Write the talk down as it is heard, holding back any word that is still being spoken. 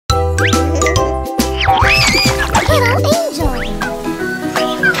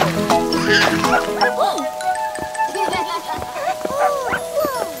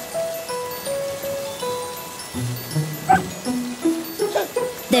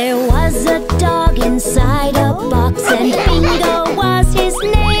There was a dog inside a box, and Bingo was his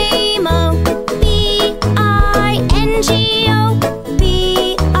name-o. B-I-N-G-O,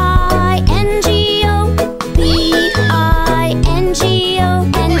 B-I-N-G-O, B-I-N-G-O,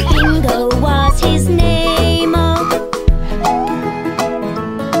 and Bingo was his name-o.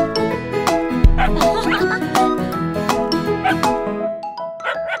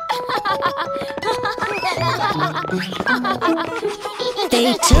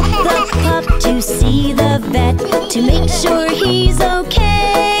 They took the pup to see the vet to make sure he's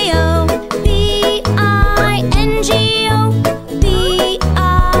okay-o. B-I-N-G-O, B-I-N-G-O,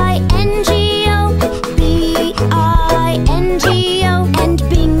 B-I-N-G-O, and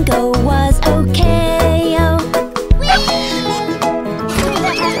Bingo was okay-o.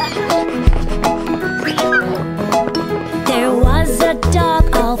 There was a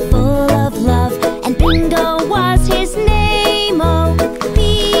dog all full of love, and Bingo was his name-o.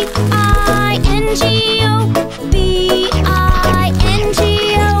 B-I-N-G-O, B-I-N-G-O,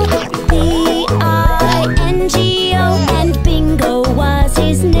 B-I-N-G-O, and Bingo was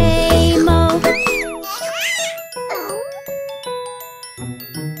his name-o.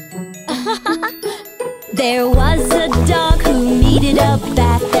 There was a dog who needed a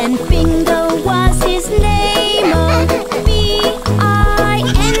bath, and Bingo was his name-o. B-I-N-G-O,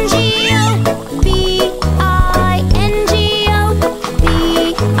 B-I-N-G-O,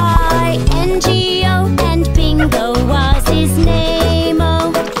 B-I-N-G-O, and Bingo was his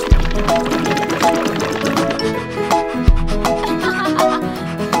name-o.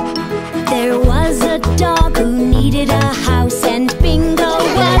 There was a dog who needed a house, and Bingo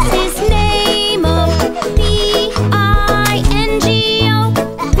was his name-o. B-I-N-G-O,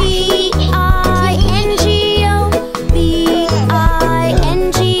 B-I-N-G-O, B-I-N-G-O,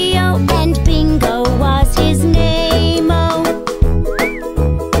 and Bingo was his name-o.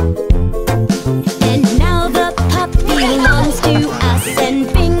 And now the pup belongs to us, and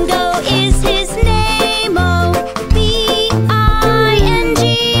Bingo is his name-o. B-I-N-G-O,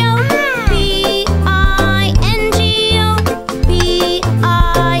 B-I-N-G-O,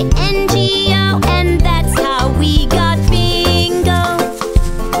 B-I-N-G-O, and that's how we got Bingo.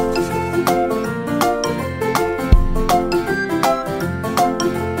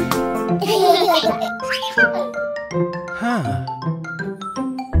 Huh.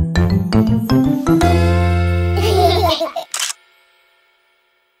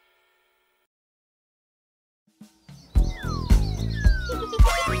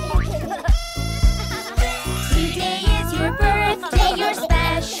 Today is your birthday, your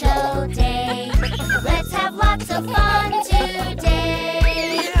special day. Let's have lots of fun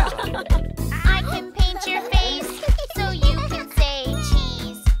today. I can paint your face so you can say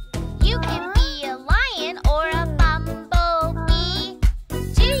cheese. You can be a lion or a bumblebee.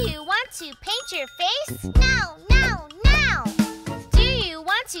 Do you want to paint your face? No, no, no. Do you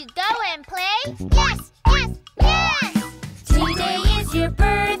want to go and play? Yes, yes, yes. Today is your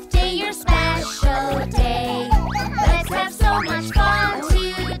birthday, your special day. Let's have so much fun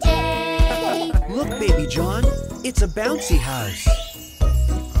today. Look, Baby John, it's a bouncy house.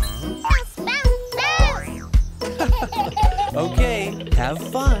 Bounce, bounce, bounce. Okay, have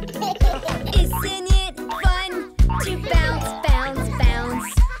fun. Isn't it fun to bounce, bounce,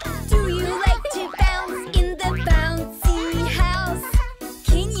 bounce? Do you like to bounce in the bouncy house?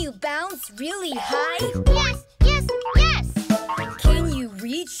 Can you bounce really high? Yes, yes, yes. Can you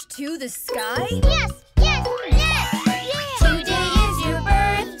reach to the sky? Yes, yes, yes, yes. Today is your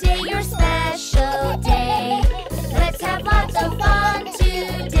birthday, your special day. Let's have lots of fun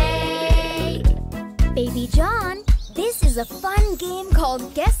today. Baby John, this is a fun game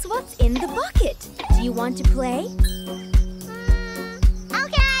called Guess What's in the Bucket. Do you want to play?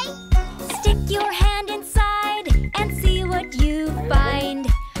 Okay. Stick your hand inside and see what you find.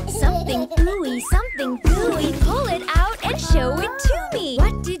 Something ooey, pull it out and show it to me.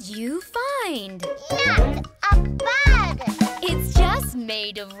 What did you find? Not a bug. It's just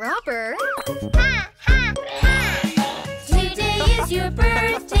made of rubber. Ha, ha, ha. Today is your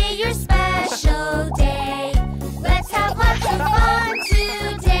birthday, your special day. Let's have lots of fun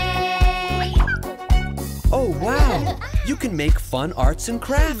today. Oh, wow. You can make fun arts and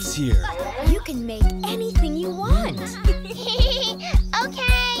crafts here. You can make anything you want. Okay.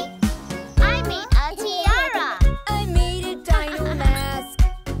 I made a tiara. I made a dino mask.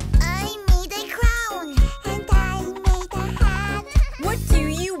 I made a crown. And I made a hat. What do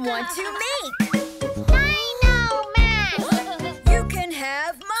you want to make? Dino mask. You can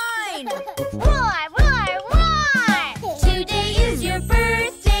have mine. Roar, roar, roar. Today is your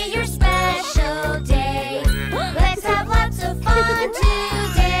birthday, your special day. Let's have lots of fun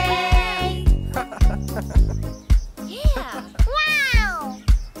today.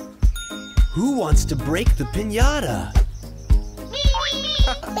 Who wants to break the piñata? We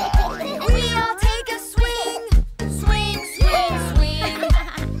all take a swing. Swing, swing, swing.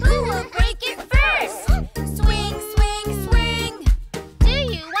 Who will break it first? Swing, swing, swing. Do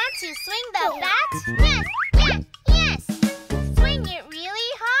you want to swing the bat? Yes, yes, yes. Swing it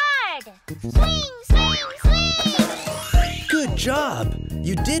really hard. Swing, swing, swing. Good job!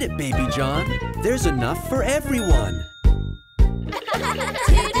 You did it, Baby John. There's enough for everyone.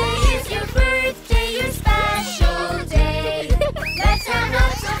 Today is your birthday, your special day. Let's have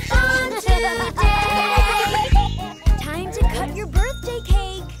lots of fun today. Time to cut your birthday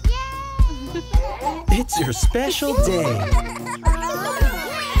cake. It's your special day.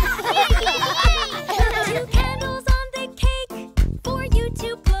 2 candles on the cake for you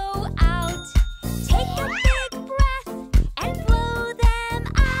to blow out. Take a big breath and blow them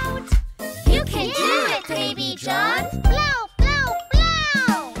out. You can do it, Baby John. Blow, blow,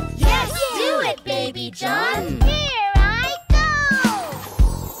 blow. Yes, do it, Baby John. Here I go.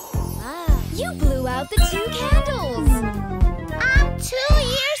 You blew out the 2 candles. I'm 2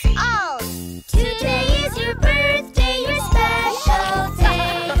 years old. Today is your birthday, your special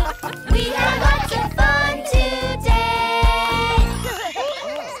day. We have lots of fun today.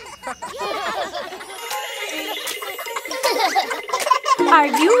 Are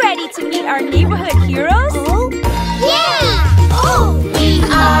you ready to meet our neighborhood heroes? Yeah! Oh! We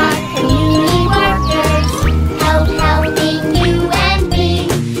are community workers, helping you and me.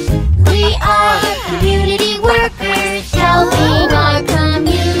 We are community workers, helping our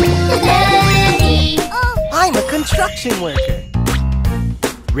community. I'm a construction worker.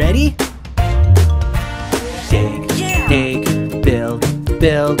 Ready? Dig, dig, build,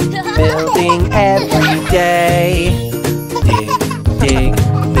 building every day. Dig, dig,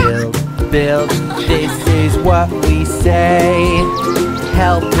 build, this is what we say.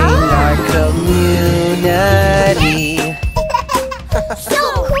 Helping our community. So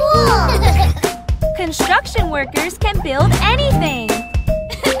cool! Construction workers can build anything.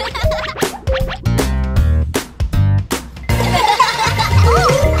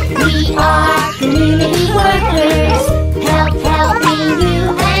 We are community workers, helping you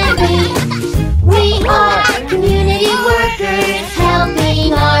and me. We are community workers,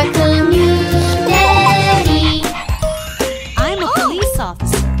 helping our community. I'm a police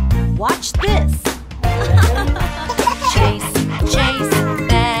officer. Watch this. Chase, chase,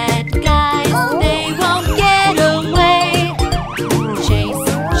 bad guys, they won't get away. Chase,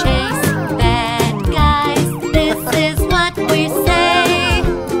 chase, bad guys, this is what we say.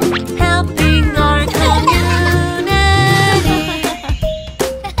 Helping our community.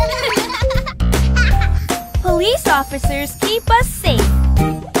 Police officers keep us safe.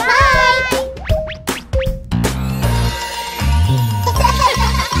 Bye!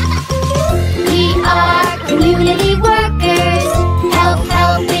 We are community workers,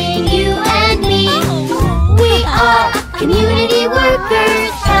 helping you and me. We are community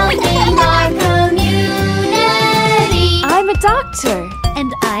workers, helping our community. I'm a doctor.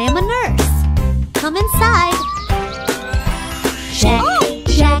 And I am a nurse. Come inside. Check,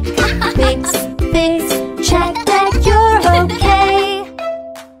 check, fix, check that you're okay.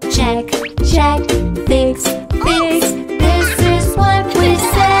 Check, check, fix, this is what we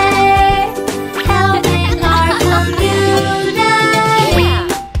say. Helping our community.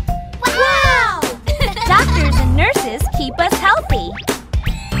 Wow! Doctors and nurses keep us healthy.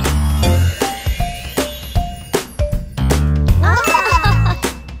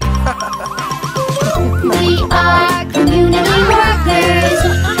 We are community workers,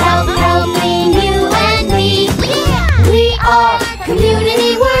 helping you and me. We are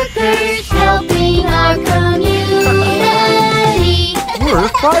community workers, helping our community. We're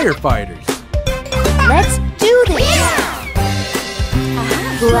firefighters. Let's do this.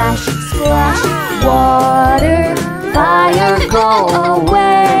 Splash, splash, water, fire, go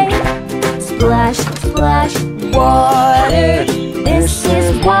away. Splash, splash, water, this is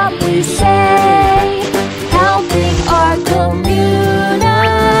what we say. Helping our community.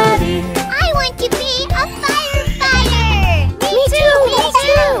 I want to be a firefighter. Me too, me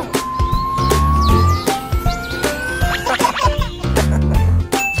too.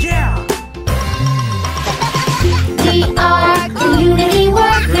 Yeah! We are community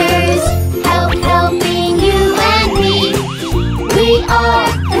workers, helping you and me. We are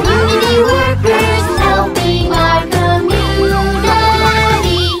community workers, helping our community.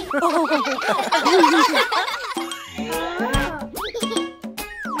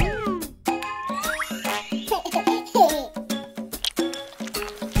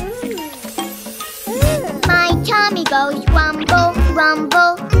 My tummy goes rumble,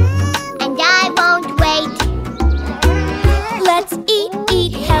 rumble, and I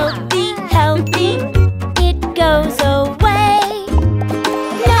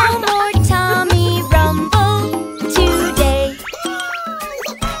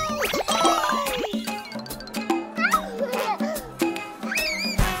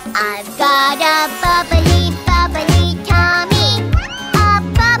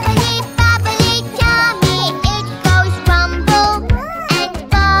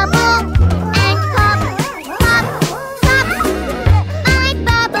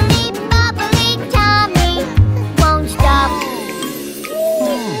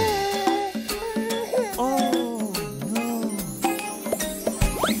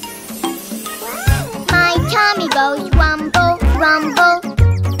goes rumble, rumble,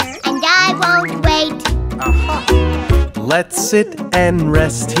 and I won't wait. Let's sit and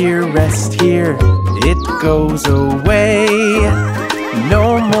rest here, it goes away.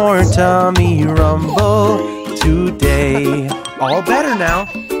 No more tummy rumble today. All better now.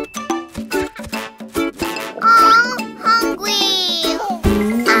 I'm hungry.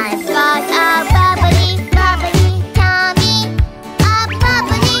 I've got a bubbly, bubbly tummy. A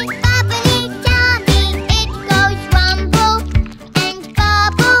bubbly, bubbly tummy. It goes rumble and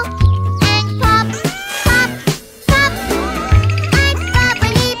bubble and pop, pop, pop. My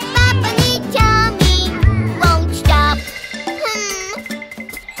bubbly, bubbly tummy won't stop.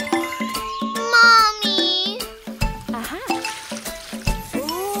 Mommy.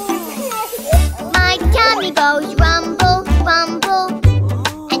 My tummy goes rumble, rumble,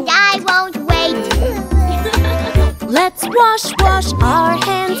 and I won't wait. Let's wash, wash our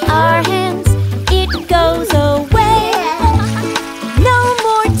hands, it goes away. No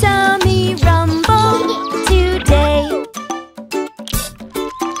more tummy rumble today.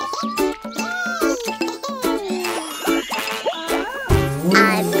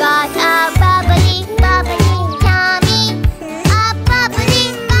 I've got a bubbly, bubbly tummy. A bubbly,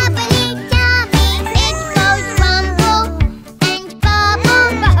 bubbly tummy. It goes rumble and bubble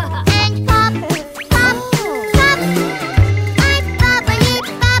and pop, pop, pop. My bubbly,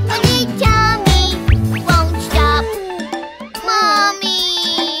 bubbly tummy won't stop. Mommy.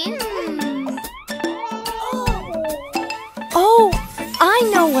 Oh, I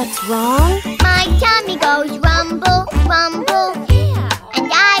know what's wrong. My tummy goes rumble, rumble, and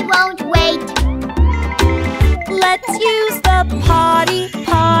I won't wait. Let's use the potty,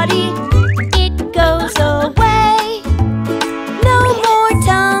 potty. It goes away. No more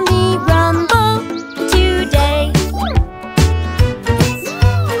tummy rumble today.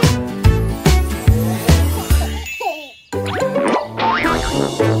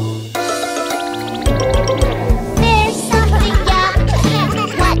 There's something yucky.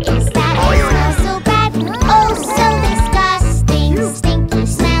 What is that? It smells so bad. Oh, so disgusting. Stinky,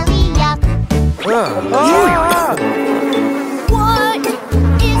 smelly yuck. What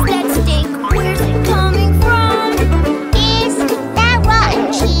is that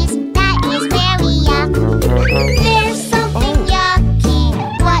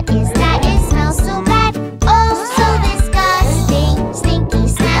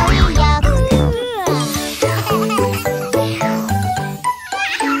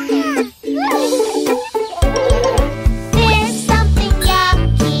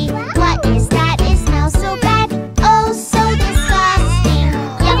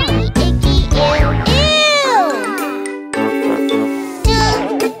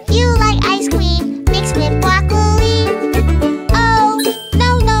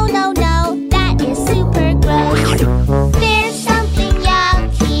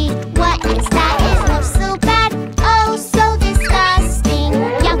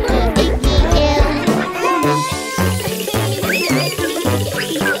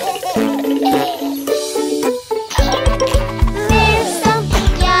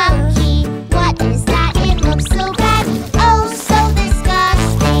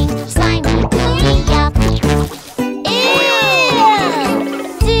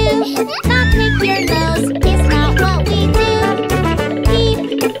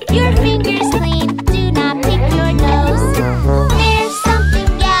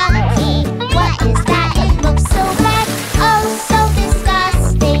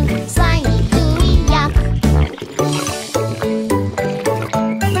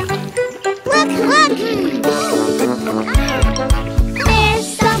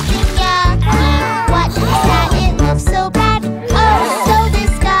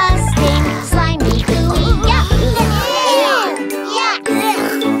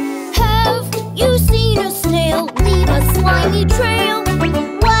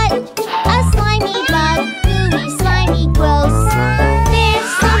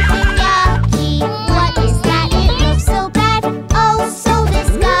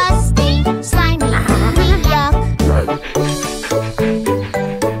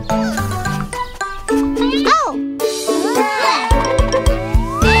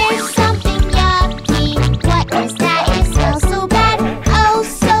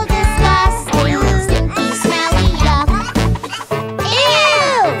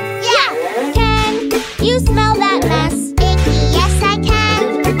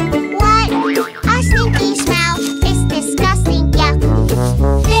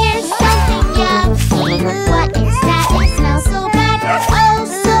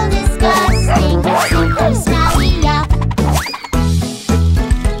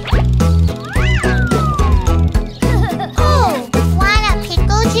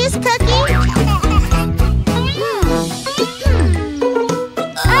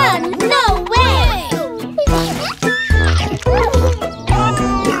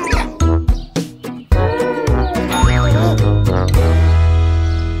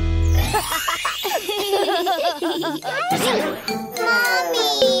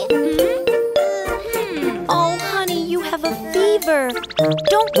fever.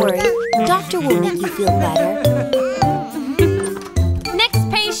 Don't worry, doctor will make you feel better. Next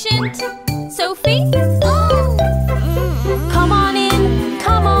patient, Sophie. Come on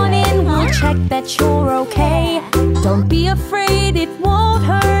in, we'll check that you're okay. Don't be afraid, it won't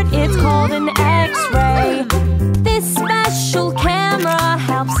hurt, it's called an X-ray. This special camera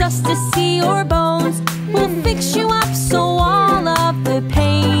helps us to see your bones. We'll fix you up so all of the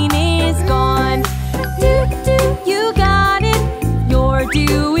pain is gone. You got it, you're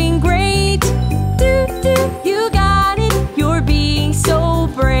doing great. You got it, you're being so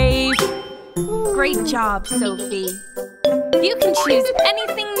brave. Great job, Sophie. You can choose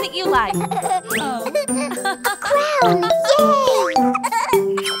anything that you like. Crown, yay!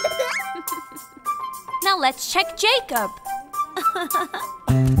 Now let's check Jacob.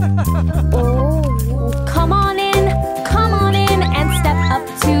 Come on in and step up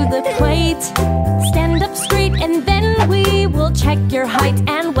to the plate. Stand up straight and then we will check your height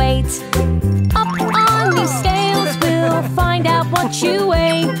and weight. Up on these scales we'll find out what you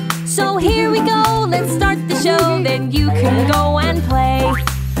weigh. So here we go, let's start the show, then you can go and play.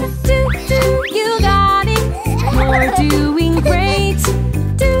 You got it, you're doing great.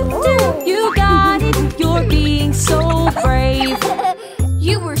 You got it, you're being so brave.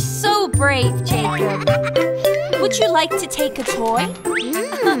 You were so brave, Jacob. Would you like to take a toy?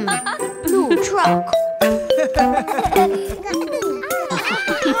 Blue truck.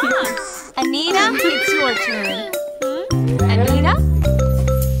 Anita, it's your turn. Anita?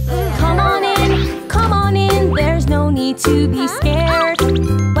 Come on in, there's no need to be scared.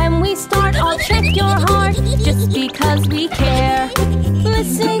 When we start, I'll check your heart, just because we care.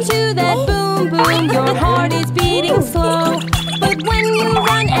 Listen to that boom boom, your heart is beating slow. But when you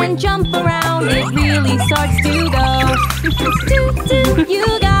run and jump around, it really starts to go.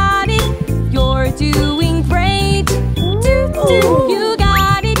 You got it, you're doing great. You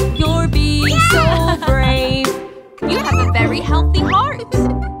got it, you're being so brave. You have a very healthy heart.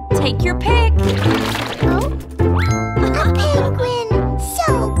 Take your pick. Oh, a penguin,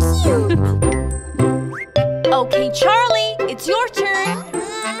 so cute. Okay, Charlie, it's your turn.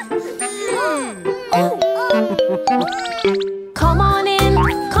 Come on in,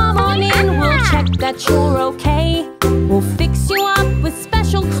 we'll check that you're okay. We'll fix you up with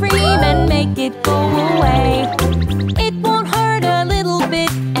special cream and make it go away. It won't hurt a little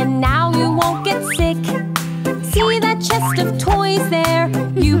bit, and now you won't get sick. See that chest of toys there?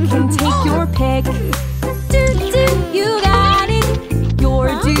 You can take your pick. You got it,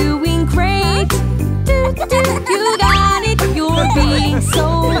 you're doing great. You got it, you're being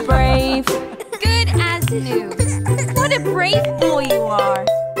so brave. Good as new. What a brave boy you are.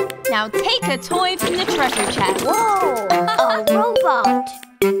 Now take a toy from the treasure chest. Whoa, a robot.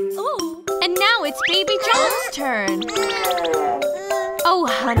 And now it's Baby John's turn. Oh,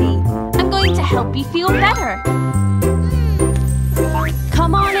 honey, I'm going to help you feel better.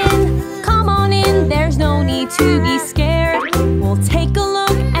 Come on in, there's no need to be scared. We'll take a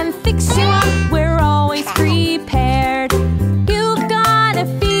look and fix you up, we're always prepared. You've got a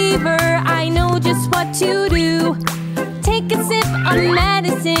fever, I know just what to do. Take a sip of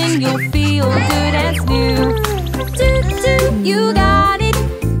medicine, you'll feel good as new. You got it,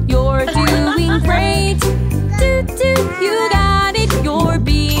 you're doing great. You got it, you're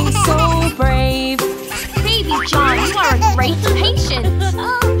being so brave. Baby John, you are a great patient.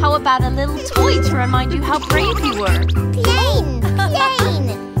 How about a little toy to remind you how brave you were? Plane.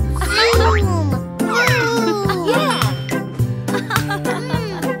 Zoom. Yeah.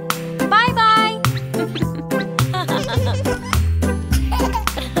 Bye-bye.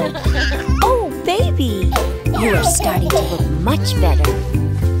 Oh, baby, you are starting to look much better.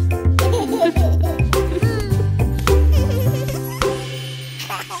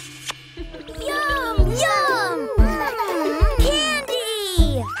 Yum!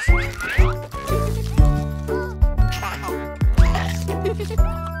 Candy!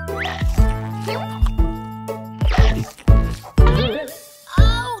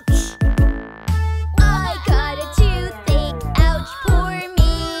 Ouch! I got a toothache, ouch, poor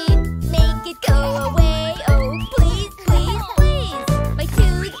me. Make it go away, oh please, please, please. My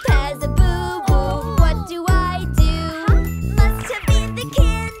tooth has a boo-boo, what do I do? Must have been the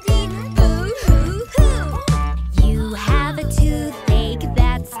candy, boo-hoo-hoo. You have a toothache,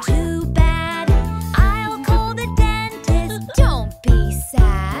 that's too bad. I'll call the dentist, don't be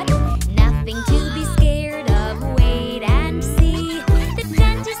sad. Nothing to be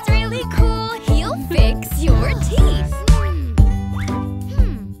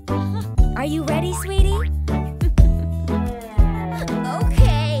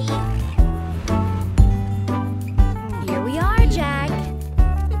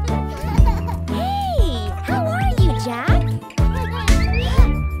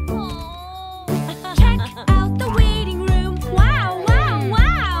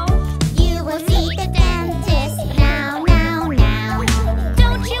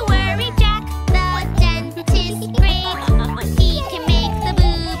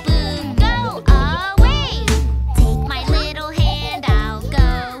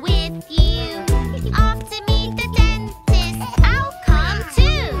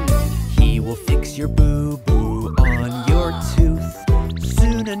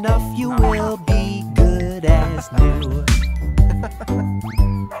Ouch,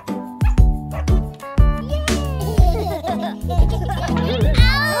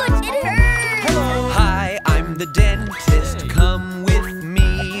 it hurts! Hi, I'm the dentist. Come with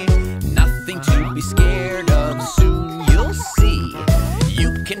me. Nothing to be scared of. Soon you'll see.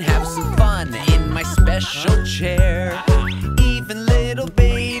 You can have some fun in my special chair. Even little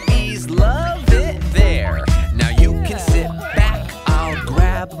babies love it there. Now you can sit back. I'll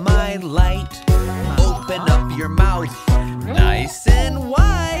grab my light. Open up your mouth, nice and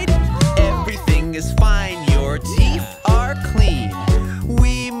wide. Everything is fine. Your teeth are clean.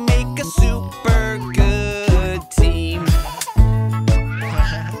 We make a super good team.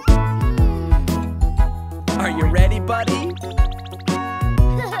 Are you ready, buddy?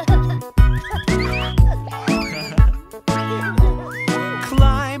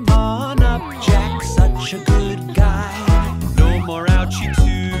 Climb on up, Jack, such a good guy. No more ouchie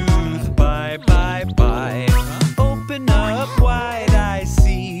tooth, bye, bye, bye. Open up wide, I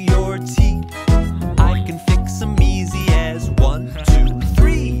see your teeth. I can fix them easy as 1, 2,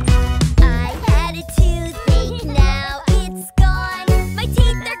 3. I had a toothache, now it's gone. My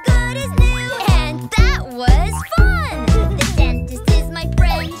teeth are good as new, and that was fun. The dentist is my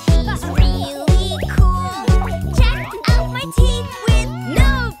friend, he's really cool. Check out my teeth with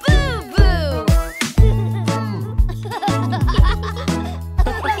no boo-boo.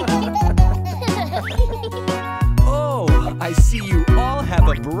 Oh, I see you all have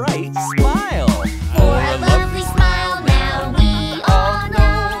a bright smile. For a lovely smile, now we all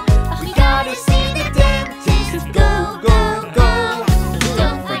know we gotta see the dentist. Go, go, go.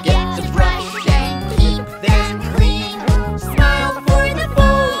 Don't forget to brush and keep them clean. Smile for the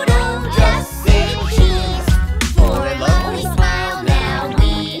photo, just say cheese. For a lovely smile, now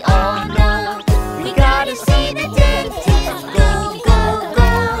we all know we gotta see the dentist. Go, go,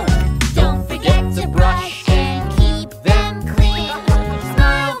 go. Don't forget to brush and keep them clean.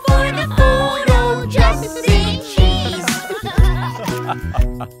 Smile for the photo, just say cheese.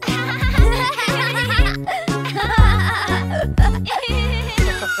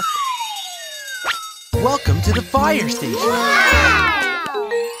 Welcome to the fire station.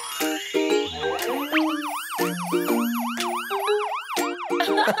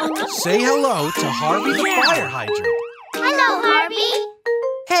 Say hello to Harvey the fire hydrant. Hello, Harvey.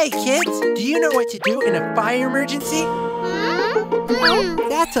 Hey kids, do you know what to do in a fire emergency?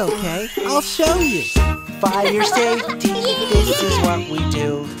 That's okay, I'll show you. Fire safety, this is what we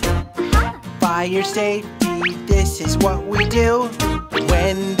do. Fire safety, this is what we do.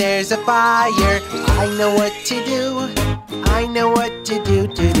 When there's a fire, I know what to do. I know what to do,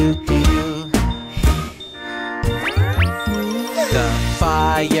 do. The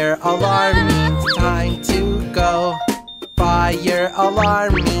fire alarm means time to go. Fire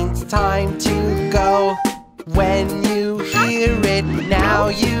alarm means time to go. When you hear it, now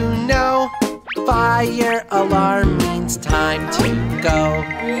you know. Fire alarm means time to go.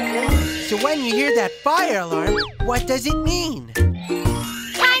 So when you hear that fire alarm, what does it mean?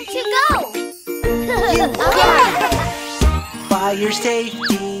 Time to go. You got it! Fire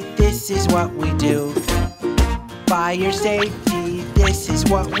safety, this is what we do. Fire safety, this is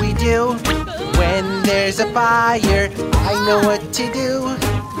what we do. When there's a fire, I know what to do.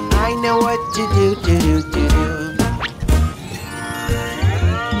 I know what to do, do.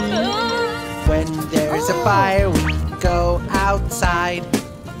 When there's a fire, we go outside.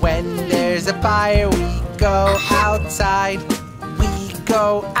 When there's a fire, we go outside. We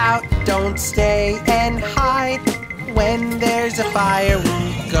go out, don't stay and hide. When there's a fire,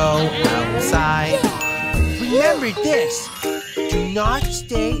 we go outside. Remember this, do not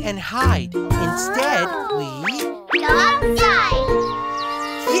stay and hide. Instead, we Go outside.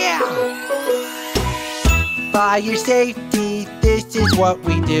 yeah! Fire safety, this is what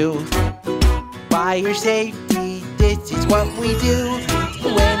we do. Fire safety, this is what we do.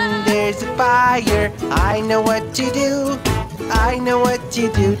 When there's a fire, I know what to do. I know what to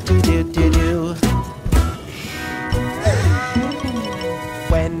do, do.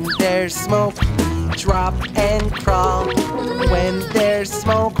 When there's smoke, we drop and crawl. When there's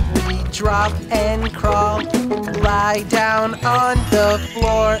smoke, we drop and crawl. Lie down on the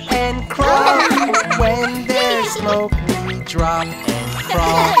floor and crawl. When there's smoke, we drop and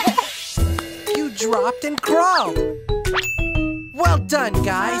crawl. You dropped and crawled. Well done,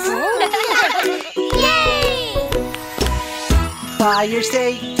 guys. Yay! Fire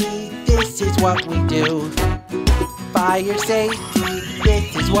safety, this is what we do. Fire safety,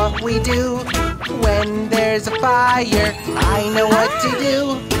 this is what we do. When there's a fire, I know what to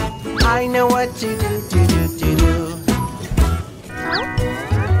do. I know what to do, do.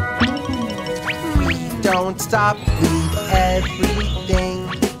 We don't stop, we everything.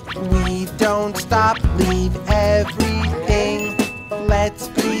 We don't stop, leave everything. Let's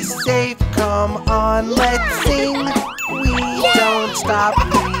be safe, come on, let's sing. We don't stop,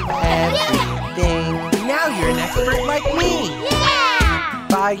 leave everything. Now you're an expert like me.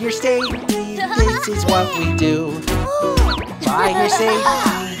 By your safety, this is what we do. By your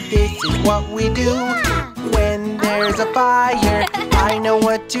safety, this is what we do. When there's a fire, I know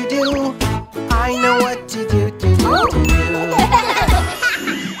what to do. I know what to do, to do.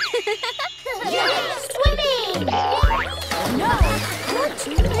 Swimming! No, you're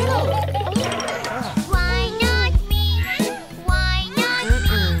too little. Why not me? Why not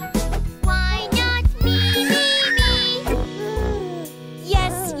me? Why not me, me?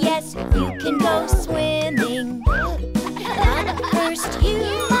 Yes, yes, you can go swimming. But first you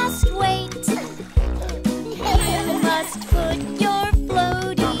must wait. You must put your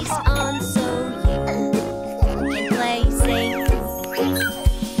floaties on so you can play safe.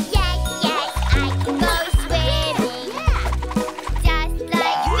 Yes, yes, I can go swimming. Just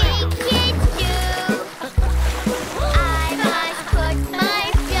like big kids do. I must put my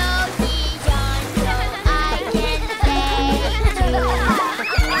floaties on so I can play too.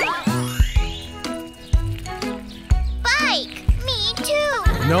 Bike, me too.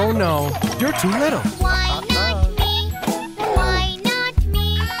 No, no, you're too little. Why not me? Why not me?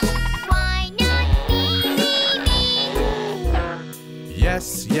 Why not me, me? Yes,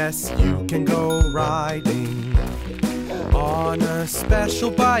 yes, you can go riding on a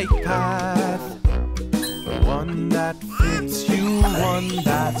special bike path. One that fits you, one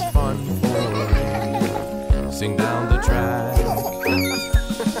that's fun for you. Sing down the track.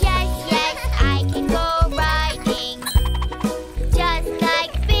 Yes, yes, I can go riding, just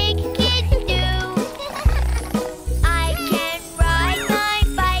like big kids do. I can ride my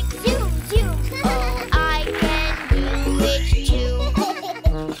bike, zoom, zoom. Oh, I can do it too.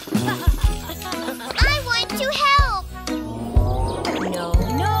 I want to help. No,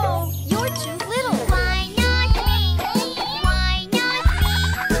 no, you're too little. Why not me? Why not me?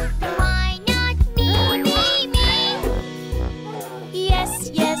 Why not me, me? Yes,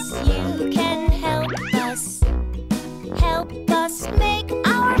 yes, you can help us. Help us make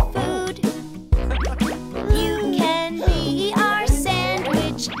our food. You can be our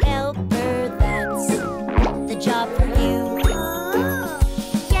sandwich helper. That's the job for you.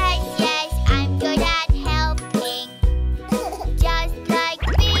 Yes, yes, I'm good at helping, just like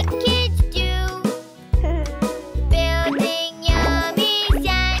big kids do. Building yummy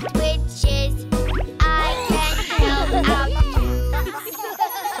sandwiches, I can help out too.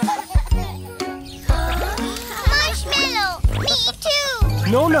 Marshmallow, me too.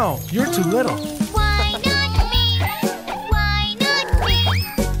 No, no, you're too little. Why not me? Why not me?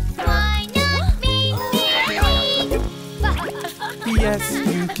 Why not me, me? Yes,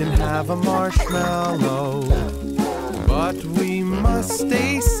 you can have a marshmallow, but we must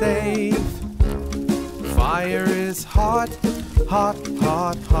stay safe. Fire is hot, hot,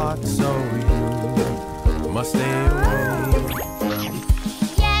 hot, hot, so you must stay away.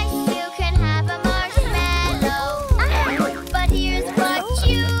 Yes, you can have a marshmallow, but here's what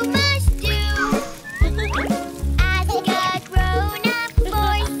you must do. Ask a grown-up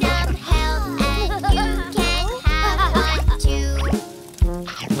for some help, and you can have one too.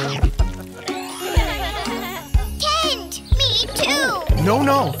 Tent, me too. No,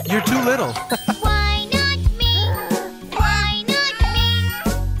 no, you're too little. Why not me? Why not me?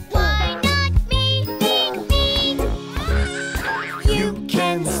 Why not me, me? You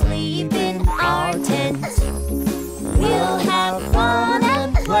can sleep in our tent. We'll have fun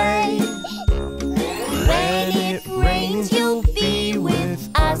and play. When it rains, you'll be with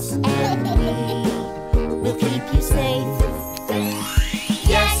us, and we'll keep you safe.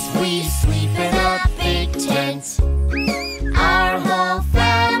 Yes, we sleep in a big tent. Our whole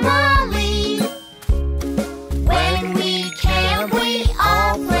family. When we camp, we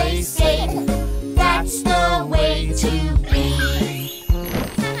all play safe. That's the way to be.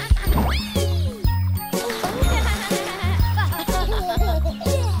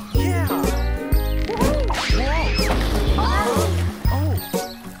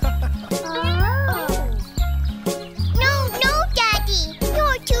 No, no, Daddy,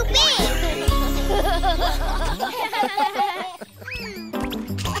 you're too big.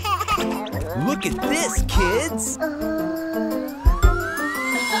 Look at this, kids!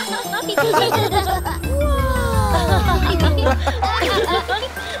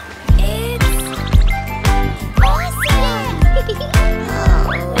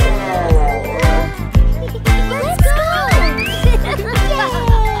 Let's go! Yay!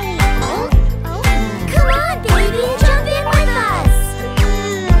 Come on, baby, jump in with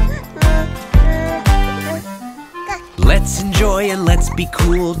enjoy and let's be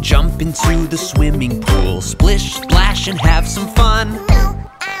cool. Jump into the swimming pool. Splish, splash, and have some fun. No,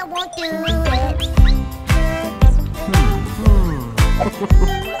 I won't do it.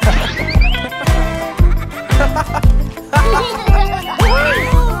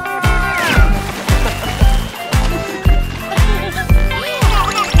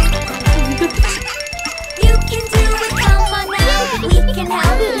 You can do it, come on now. We can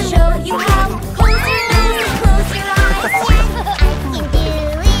help you, show you how. Close your nose and close your eyes. I can do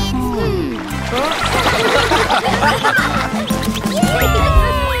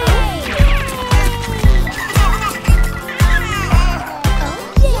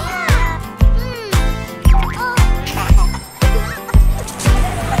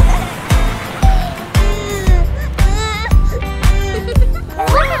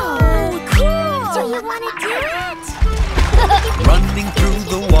Running through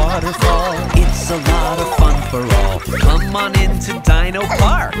the waterfall, it's a lot of fun for all. Come on into Dino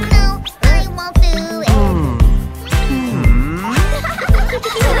Park. No, I won't do it.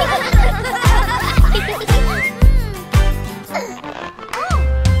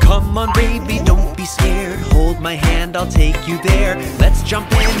 Come on, baby, don't be scared. Hold my hand, I'll take you there. Let's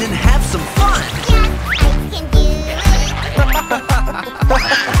jump in and have some fun.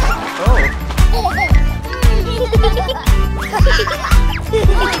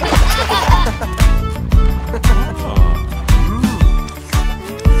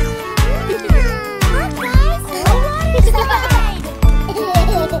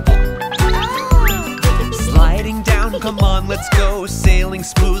 Sliding down, come on, let's go. Sailing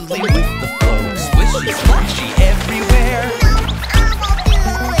smoothly with the flow. Swishy, splashy everywhere.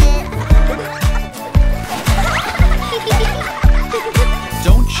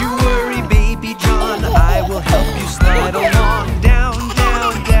 Don't you worry, baby John, I will help you slide along. Down,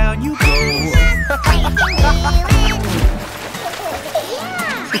 down, down you go.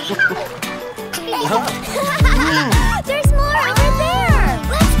 There's more over there.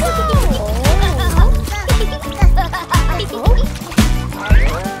 Let's go.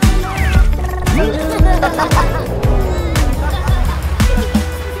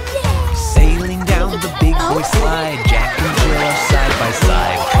 Sailing down the big boy slide, Jack and Jill are side by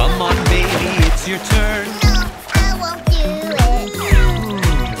side. Come on, baby, it's your turn. No, I won't do it.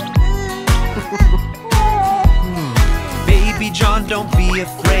 Baby John, don't be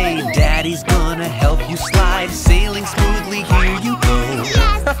afraid. Daddy's gonna help you slide. Sailing smoothly, here you go.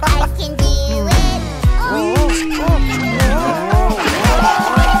 Yes, I can do it.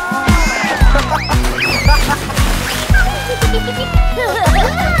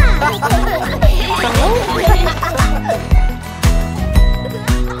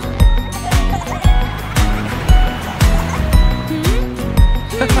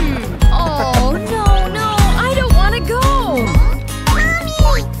 Oh, no, I don't want to go.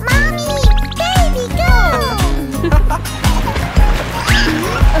 Mommy, baby, go.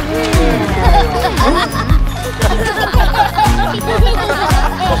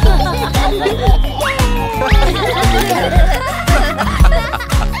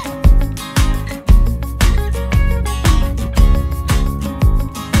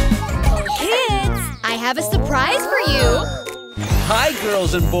 Kids, I have a surprise for you. Hi,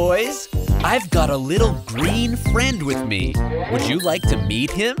 girls and boys. I've got a little green friend with me. Would you like to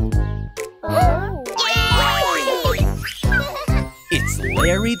meet him? It's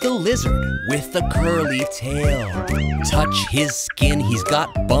Larry the Lizard with a curly tail. Touch his skin, he's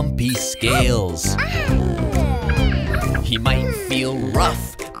got bumpy scales. He might feel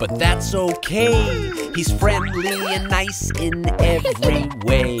rough, but that's okay. He's friendly and nice in every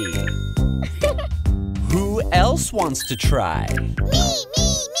way. Who else wants to try? Me.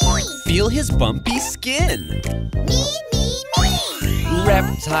 Feel his bumpy skin. Me.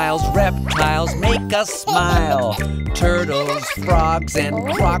 Reptiles, reptiles make us smile. Turtles, frogs, and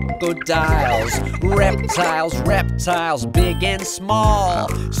crocodiles. Reptiles, reptiles, big and small.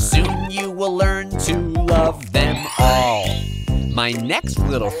 Soon you will learn to love them all. My next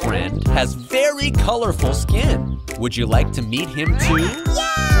little friend has very colorful skin. Would you like to meet him too? Yeah!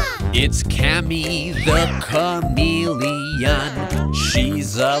 It's Cammy the chameleon.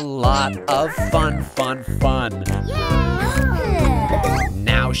 She's a lot of fun.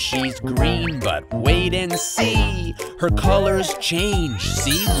 Now she's green, but wait and see. Her colors change,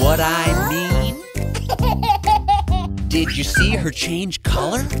 see what I mean? Did you see her change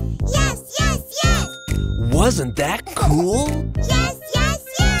color? Yes. Wasn't that cool? Yes.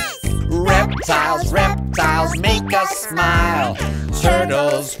 Reptiles, reptiles make us smile.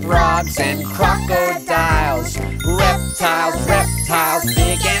 Turtles, frogs, and crocodiles. Reptiles, reptiles,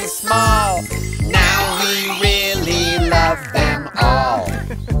 big and small. Now we really love them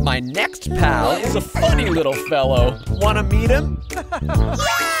He's a funny little fellow. Wanna meet him?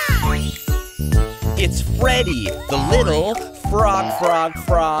 It's Freddy, the little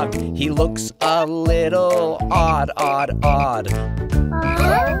frog. He looks a little odd.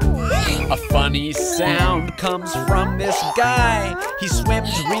 A funny sound comes from this guy. He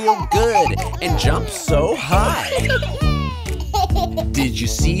swims real good and jumps so high. Did you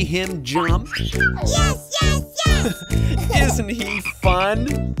see him jump? Yes. Isn't he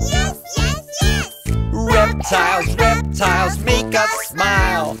fun? Yes. Reptiles make us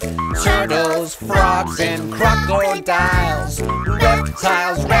smile. Turtles, frogs, and crocodiles.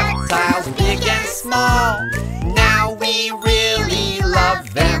 Reptiles, big and small. Now we really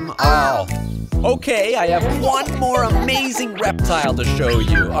love them all. Okay, I have one more amazing reptile to show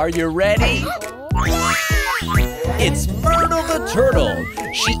you. Are you ready? It's Myrtle the turtle.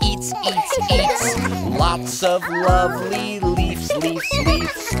 She eats. Lots of lovely leaves.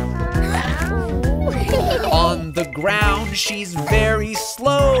 On the ground, she's very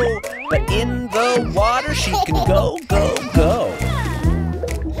slow, but in the water, she can go.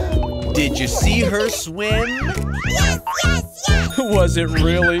 Did you see her swim? Yes. Was it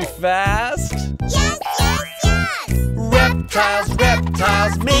really fast? Yes.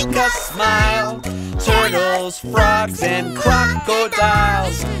 Reptiles make us smile. Turtles, frogs, and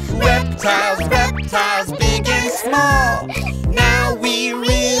crocodiles. Reptiles, big and small. Now we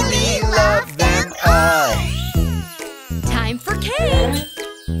really love them all. Time for cake! Yay!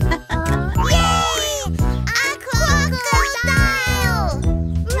 A crocodile!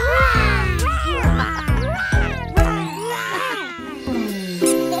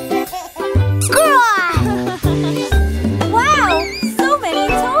 Wow, so many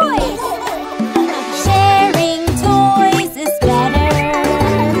toys! Sharing toys is better.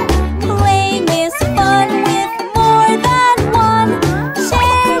 Playing is fun with more than one.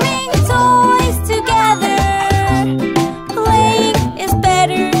 Sharing toys together. Playing is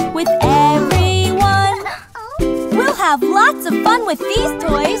better with everyone. We'll have lots of fun with these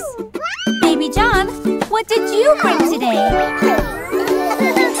toys. Baby John, what did you bring today?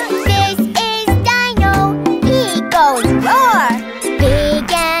 This is Dino. He goes roar.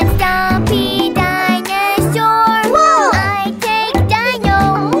 Big and stumpy dinosaur. Whoa! I take Dino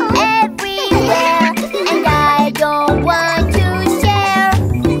everywhere, and I don't want to share.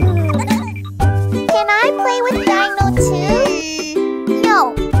 Can I play with Dino too? No,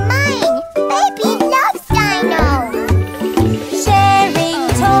 mine. Baby loves Dino. Sharing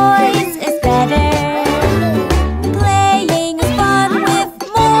toys is better. Playing is fun with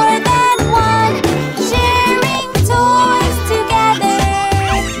more than one. Sharing toys together.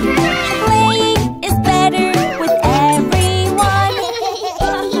 Playing is better with everyone.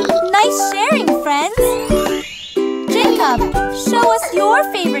 Nice sharing, friends. Jacob, show us your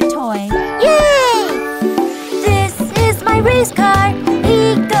favorite toy. Yay! This is my race car.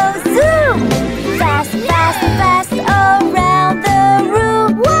 He goes zoom! Fast around the room.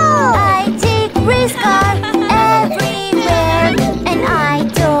 Whoa! I take race car everywhere, and I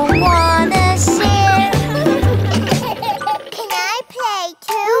don't wanna share. Can I play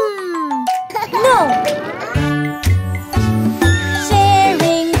too? No!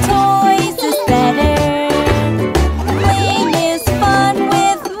 Sharing toys is better. Playing is fun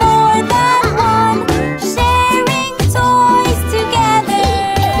with more than one. Sharing toys together.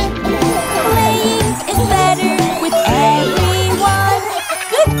 Playing is better with everyone.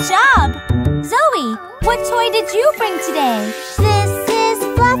 Good job! Zoe, what toy did you bring today? This is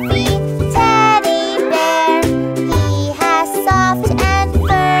Fluffy Teddy Bear. He has soft and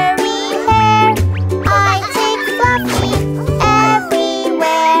furry hair. I take Fluffy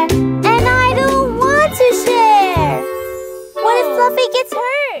everywhere, and I don't want to share. What if Fluffy gets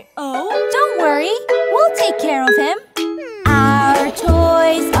hurt? Oh, don't worry. We'll take care of him. Our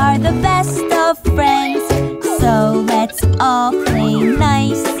toys are the best of friends, so let's all play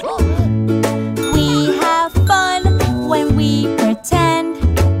nice. We have fun when we play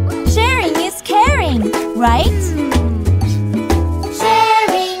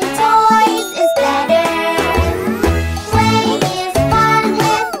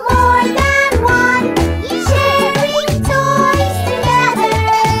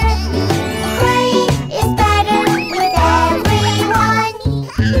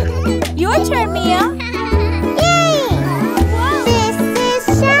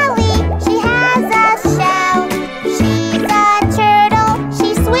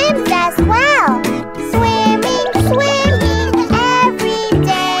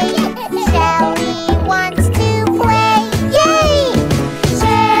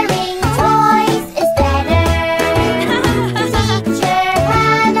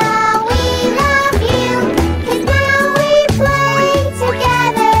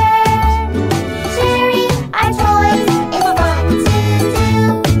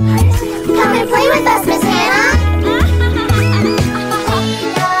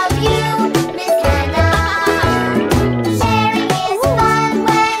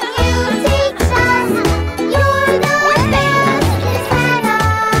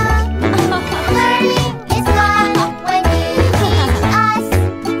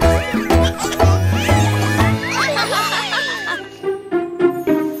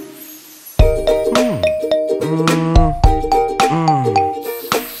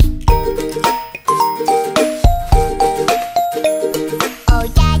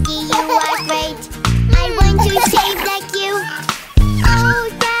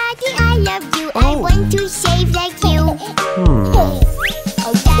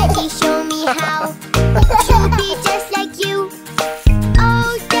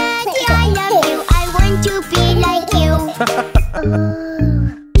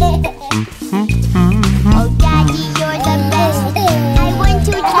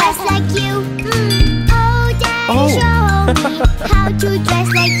Daddy, show me how to dress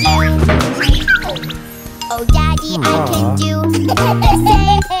like you. Oh, Daddy, I can do the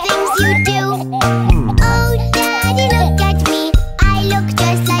same things you do. Oh, Daddy, look at me. I look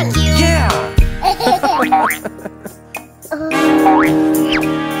just like you. Yeah!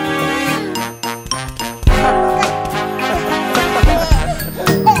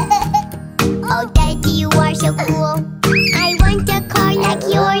 Oh, Daddy, you are so cool. I want a car like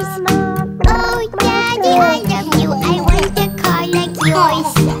yours. Oh, Daddy, I love you. I want a car like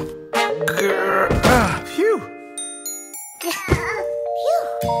yours. Phew!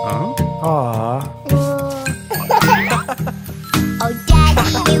 Aww. Oh,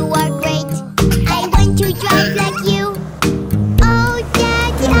 Daddy, you are great. I want to drive like you. Oh,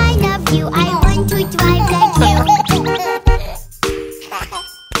 Daddy, I love you. I want to drive like you.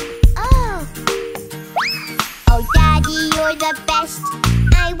 Oh, Daddy, you're the best.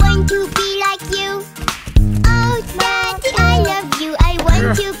 I want to be like you. Oh, Daddy, I love you. I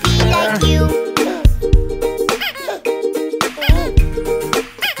want to be like you.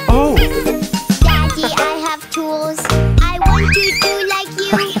 Oh! Daddy, I have tools. I want to do like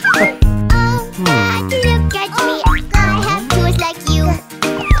you. Oh, Daddy, look at me. I have tools like you.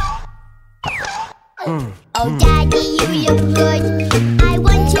 Oh, Daddy, you look good. I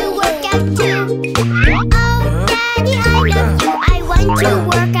want to work out too. Oh, Daddy, I love you. I want to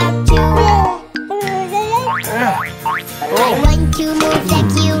work out too. I want to move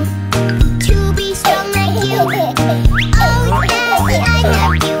like you. To be strong like you. Oh, Daddy, I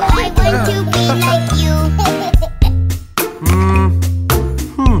love you. I want to be like you.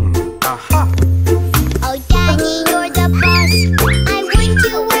 Oh, Daddy, you're the boss. I want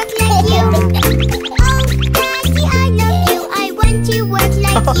to work like you. Oh, Daddy, I love you. I want to work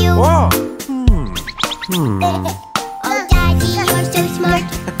like you. Oh, Daddy, you're so smart.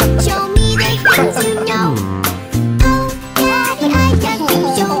 Show me the things you know. Oh, Daddy, I love you.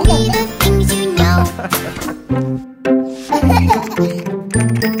 Show me the things you know.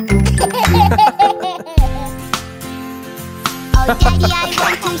 Oh, Daddy, I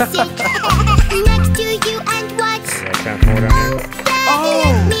want to sit next to you and watch. Oh, Daddy,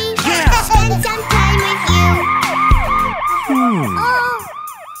 let me spend some time with you.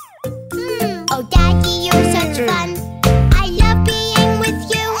 Oh, Daddy, you're such fun. I love being with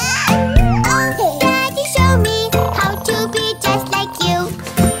you. Oh, Daddy, show me how to be just like you.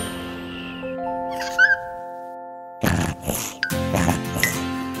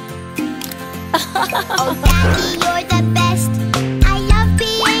 Oh, Daddy, you're the best. I love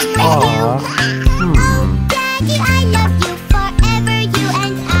being with you. Oh, Daddy, I love you forever, you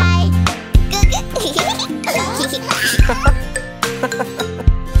and I.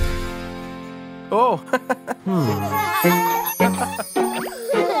 Oh!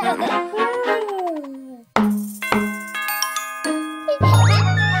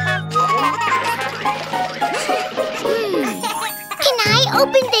 Can I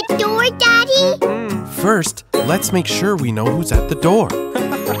open the door, Daddy? First, let's make sure we know who's at the door.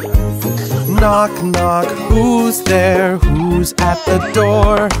 Knock, knock, who's there? Who's at the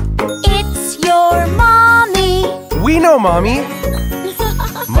door? It's your mommy. We know, Mommy!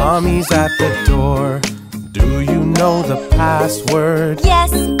 Mommy's at the door. Do you know the password?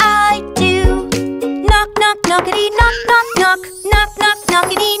 Yes, I do. Knock, knock, knockity, knock, knock, knock. Knock, knock,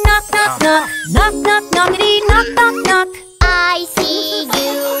 knockity, knock, knock, knock. Knock, knock, knockity, knock, knock, knock. I see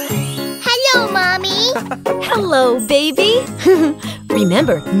you. Hello, Mommy. Hello, baby.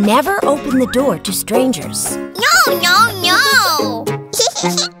 Remember, never open the door to strangers. No, no, no.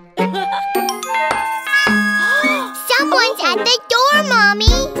 Someone's at the door,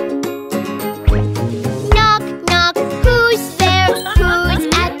 Mommy. Knock, knock, who's there? Who's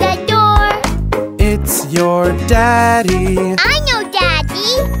at the door? It's your daddy. I know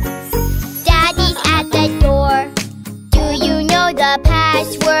Daddy. Daddy's at the door. Do you know the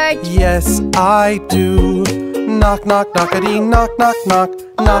password? Yes, I do. Knock, knock, knockity, knock, knock, knock.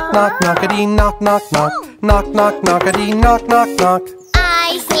 Knock, knock, knockity, knock, knock, knock. Knock, knock, knockity, knock, knock, knock.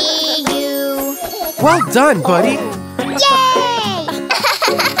 I see you. Well done, buddy. Yay!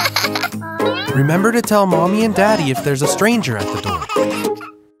 Remember to tell Mommy and Daddy if there's a stranger at the door.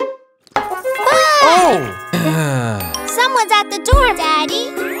 Oh! Someone's at the door, Daddy.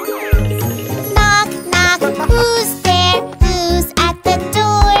 Knock, knock, who's there? Who's at the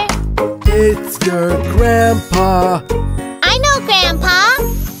door? It's your grandpa. I know Grandpa.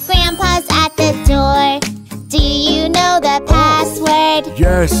 Grandpa's at the door. Do you know the password?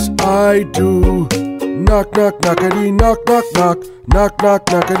 Yes, I do. Knock, knock, knockity, knock, knock, knock. Knock, knock,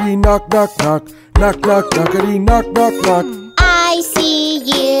 knockity, knock, knock, knock. Knock, knock, knockity, knock, knock, knock. I see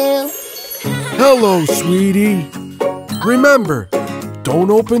you. Hello, sweetie. Remember,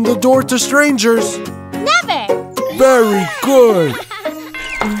 don't open the door to strangers. Never! Very good.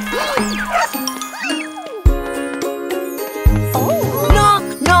 Knock,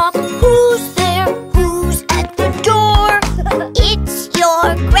 knock, who's there? Who's at the door? It's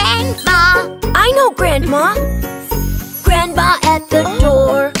your grandma. I know Grandma. Grandma at the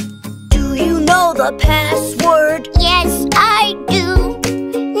door. Do you know the password? Yes, I do.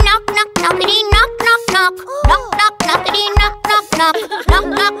 Knock, knock, knockity, knock, knock, knock. Knock, knock, knockity, knock, knock, knock. Knock,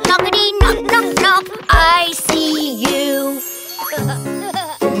 knock, knockity, knock, knock, knock. I see you.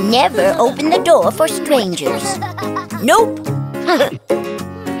 Never open the door for strangers. Nope.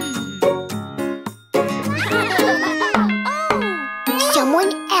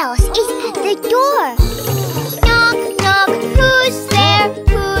 Someone else is at the door. Knock, knock, who's there?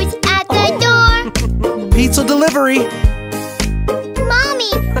 Who's at the door? Pizza delivery.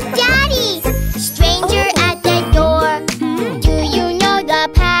 Mommy! Daddy! Stranger at the door. Do you know the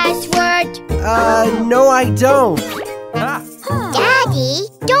password? No, I don't. Daddy,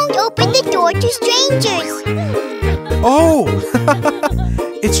 don't open the door to strangers. Oh,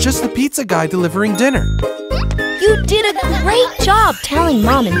 it's just the pizza guy delivering dinner. You did a great job telling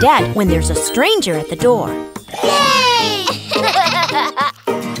Mom and Dad when there's a stranger at the door. Yay!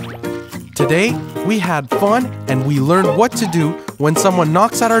 Today, we had fun and we learned what to do when someone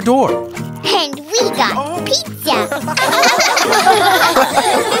knocks at our door. And we got pizza.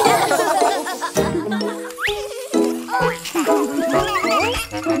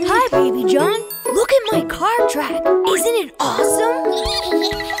 Hi, Baby John. Look at my car track. Isn't it awesome?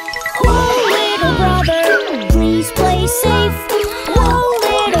 Whoa, little brother, please play safe. Whoa,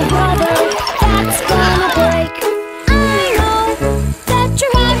 little brother, that's gonna break. I know that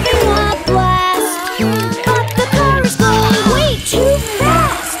you're having a blast, but the car is going way too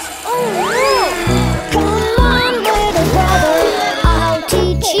fast. Oh no! Come on, little brother, I'll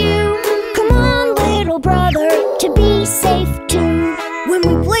teach you. Come on, little brother, to be safe too. When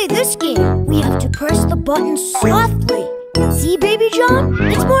we play this game, we have to press the button softly. See, Baby John?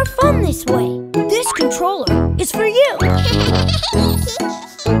 It's more fun this way. This controller is for you.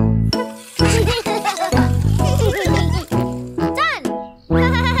 Done!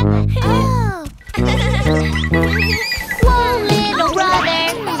 Whoa, little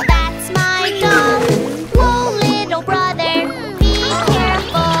brother, that's my dog. Whoa, little brother, be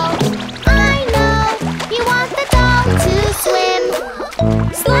careful. I know you want the dog to swim.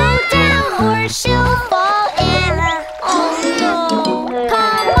 Slow down or she'll fall in. Oh no!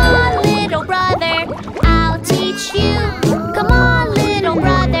 Come on, little brother, I'll teach you. Come on, little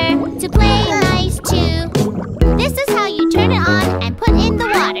brother, to play nice too. This is how you turn it on and put in the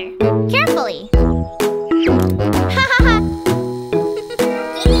water. Carefully. Ha ha ha!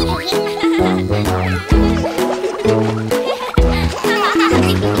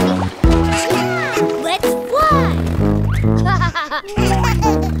 Let's fly!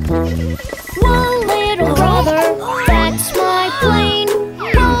 Whoa, little brother, that's my plane.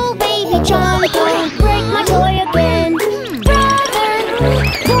 Oh, Baby John, don't break my toy again. Brother,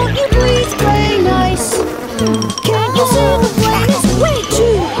 won't you please play nice? Can't you see the plane is way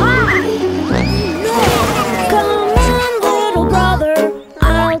too high? No. Come on, little brother,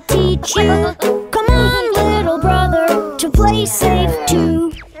 I'll teach you. Come on, little brother, to play safe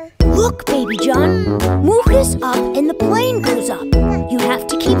too. Look, Baby John. Move this up and the plane goes up. You have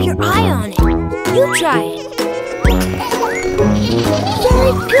to keep your eye on it. You try it.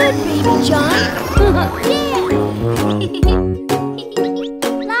 Very good, Baby John.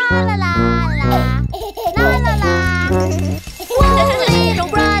 La la la la. La la la. Whoa, little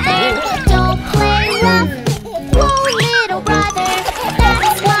brother, don't play rough. Whoa, little brother,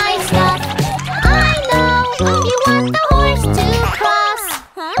 that's my stuff. I know you want the horse to cross.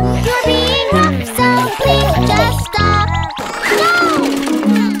 You're being rough, so please just stop. No!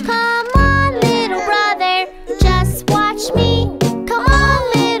 Come on, little brother, just watch me. Come on,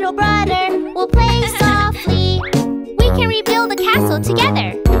 little brother, we'll play softly. We can rebuild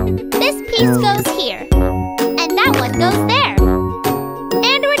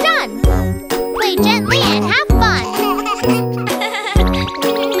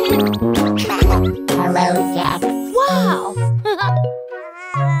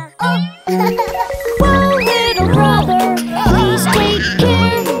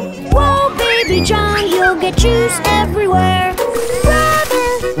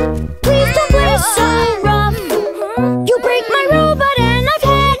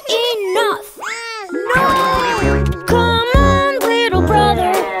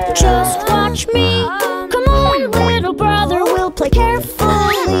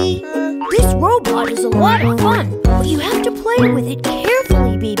oddbod is a lot of fun, but you have to play with it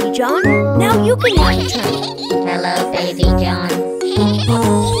carefully, Baby John. Now you can have a turn. Hello, Baby John.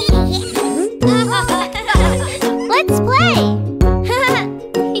 Let's play.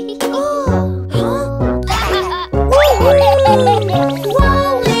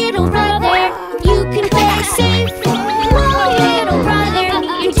 Whoa, little brother, you can play safe. Whoa, little brother,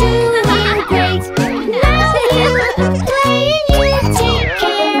 you're doing great. Now you play and you take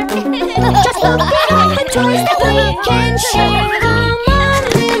care. Just look at all the toys that we can share. Come on,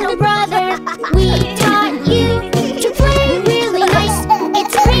 little brother, we taught you to play really nice.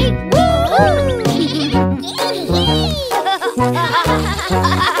 It's great.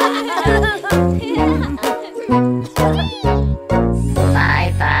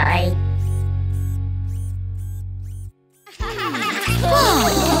 Bye-bye.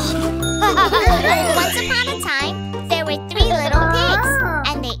 Once upon a time, there were 3 little pigs,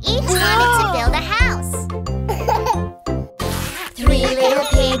 and they each wanted to build a house. 3 little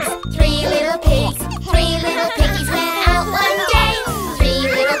pigs, 3 little pigs, 3 little piggies went out one day. 3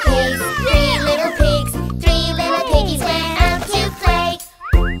 little pigs, 3 little pigs, 3 little piggies went out to play.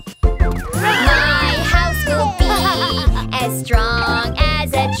 My house will be as strong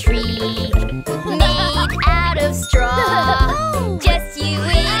as a tree, made out of straw. Just you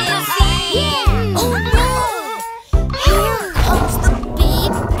wait and see. Oh no! Here comes the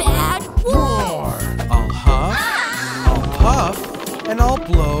big bad wolf. I'll huff, I'll puff, and I'll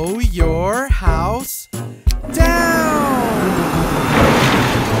blow your house down.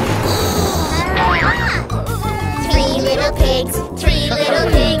 3 little pigs, 3 little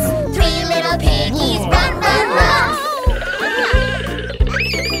pigs, 3 little piggies, run, run, run.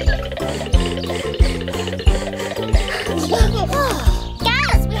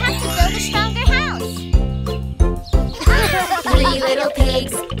 Guys, we have to build a stronger house. 3 little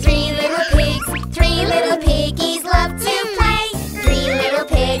pigs, 3 little pigs, 3 little piggies love to play. 3 little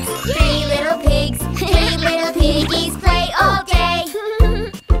pigs, 3 little pigs, 3 little piggies play all day.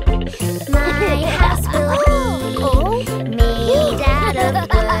 My house will be made out of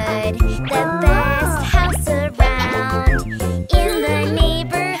wood, the best house around in the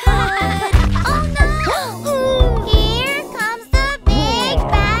neighborhood. Oh no! Here comes the big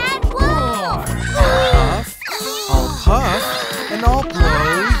bad wolf. I'll puff, and I'll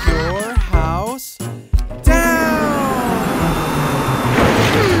blow your house down.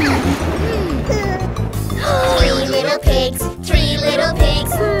 3 little pigs, 3 little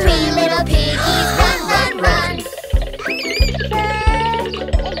pigs, 3 little piggies, run, run, run.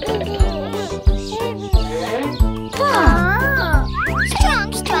 Strong,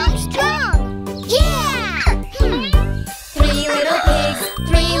 strong, strong. Yeah! 3 little pigs,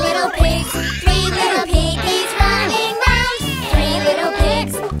 3 little pigs, 3 little piggies running round. 3 little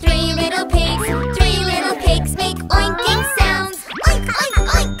pigs, 3 little pigs, 3 little pigs make oinking sounds. Oink, oink,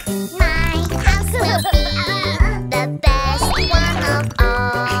 oink. My house will be the best one of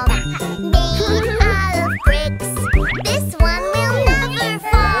all, made out of bricks. This one will never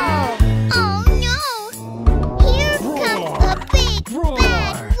fall. Oh no! Here comes the big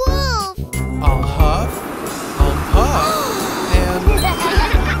bad wolf. I'll huff, I'll puff, and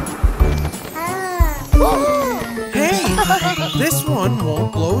hey, this one won't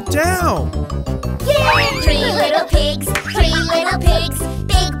blow down. 3 little pigs, 3 little pigs,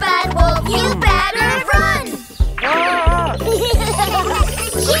 big bad wolf, you better run!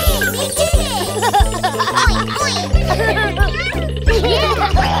 Yay, we did it! Oink, oink!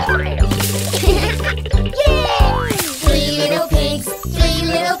 Yay! 3 little pigs, 3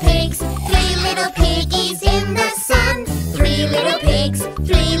 little pigs, 3 little piggies in the sun. 3 little pigs,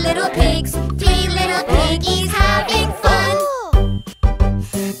 3 little pigs, 3 little piggies having fun.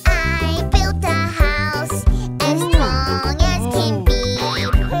 I built a house as strong as can be.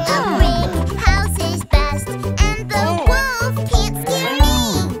 A brick house is best, and the wolf can't scare me.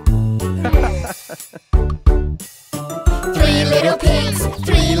 3 little pigs,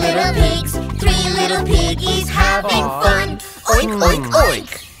 3 little pigs, 3 little piggies having fun. Oink, oink, oink.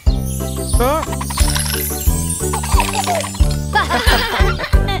 Huh?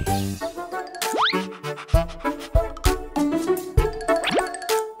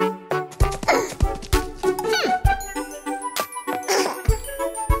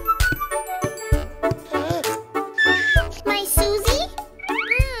 My Susie?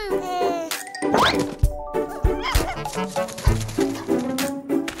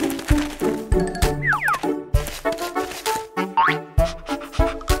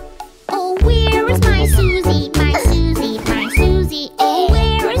 Oh, where is my Susie? My Susie, my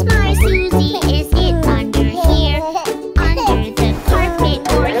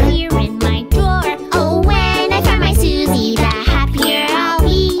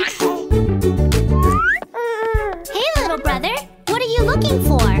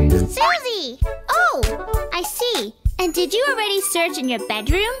your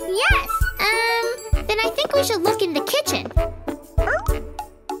bedroom? Yes. Then I think we should look in the kitchen.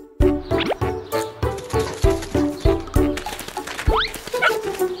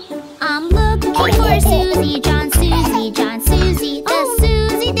 I'm looking for Susie, John, Susie, John, Susie. The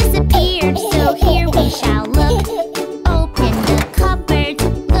Susie disappeared, so here we shall look. Open the cupboards,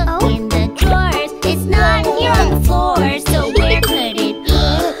 look in the drawers. It's not here on the floor, so where could it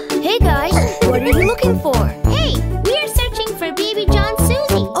be? Hey guys, what are you looking for? Hey, we are searching for baby John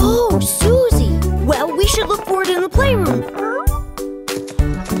Susie. Oh, Susie. Well, we should look for it in the playroom.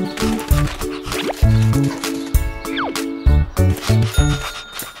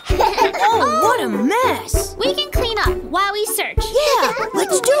 Oh, what a mess! We can clean up while we search. Yeah,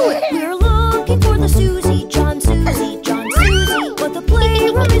 let's do it. We're looking for the Susie, John, Susie, John, Susie. But the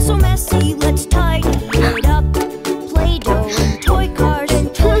playroom is so messy, let's tidy it up. Play-Doh and toy cars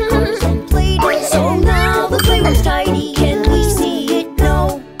and toy cars and Play-Doh. So now the playroom's tidy. Can we see it?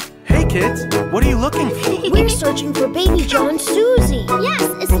 No. Hey kids, what are you looking for? We're searching for baby John Susie. Yes,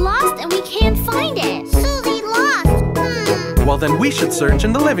 it's lost and we can't find it. Susie lost. Well, then we should search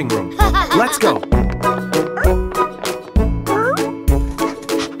in the living room. Let's go.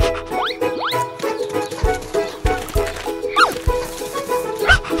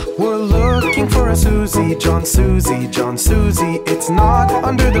 We're looking for a Susie, John, Susie, John, Susie. It's not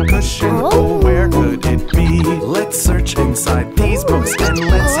under the cushion. Oh, where could it be? Let's search inside these books and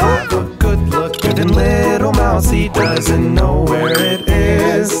let's have a good look. Even little Mousy doesn't know where it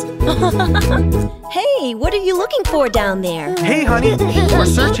is. Hey, what are you looking for down there? Hey, honey, we're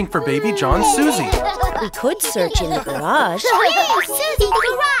searching for baby John Susie. We could search in the garage. Hey, Susie, the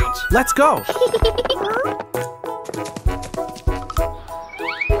garage. Let's go.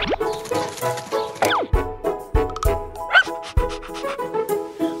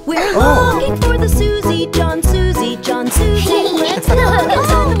 We're looking for the Susie, John, Susie, John, Susie. Let's look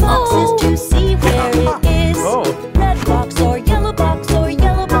inside the boxes to see where it is. Red box or yellow box or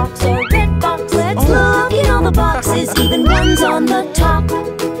yellow box or red box. Let's look in all the boxes, even ones on the top.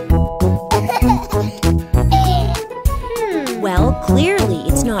 Well, clearly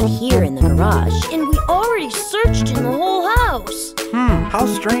it's not here in the garage. And we already searched in the whole house. How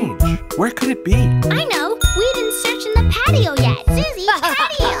strange. Where could it be? I know. We didn't search in the patio yet. Susie's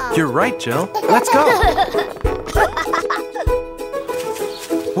patio. You're right, Jill. Let's go.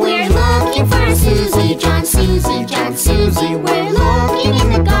 We're looking for a Susie, John, Susie, John, Susie. We're looking in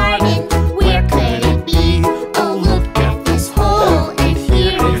the garden. Where could it be? Oh, look at this hole, and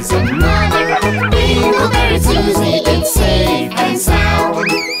here is another. Dingleberry Susie, it's safe and sound.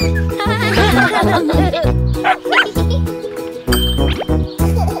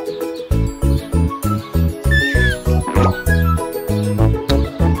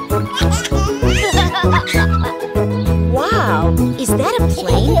 Wow, is that a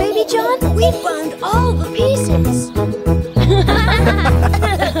plane, baby John? We found all the pieces.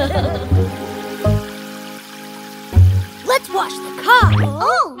 Let's wash the car.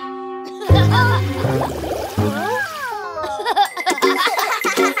 Oh!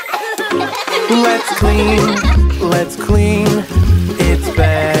 Let's clean. It's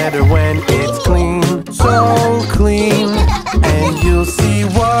better when it's clean. So clean, and you'll see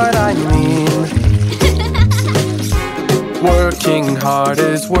what I mean. Working hard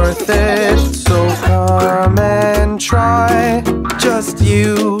is worth it, so come and try. Just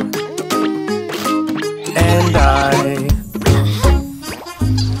you and I,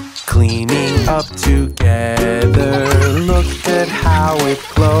 cleaning up together. Look at how it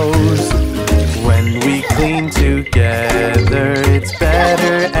glows. When we clean together, it's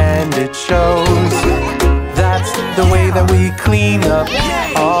better and it shows. That's the way that we clean up.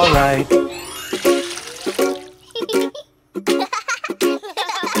 Alright.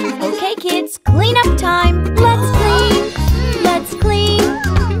 Okay, kids, clean up time. Let's clean. Let's clean.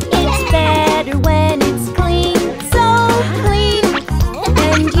 It's better when it's clean. So clean.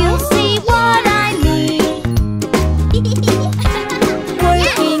 And you'll see what I mean.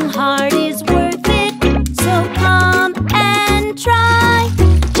 Working hard is worth it. So come and try.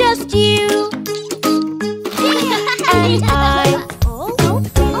 Just you and I.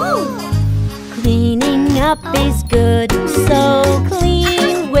 Cleaning up is good. So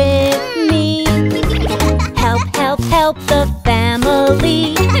clean with me. Help, help, help the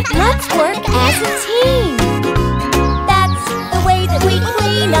family. Let's work as a team. That's the way that we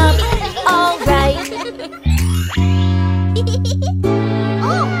clean up. All right.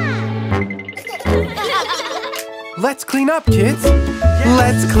 Let's clean up, kids.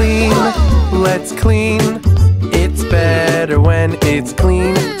 Let's clean. Let's clean. It's better when it's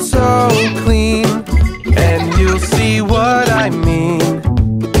clean. So clean. and you'll see what I mean.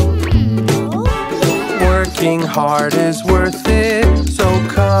 Working hard is worth it, so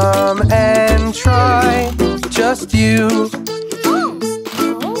come and try. Just you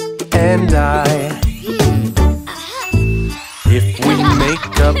and I. If we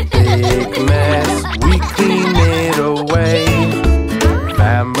make a big mess, we clean it away.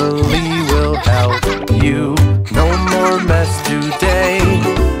 Family will help you, no more mess today.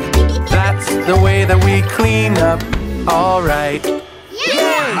 That's the way that we clean up, alright.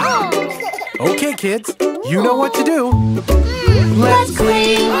 Okay kids, you know what to do. Let's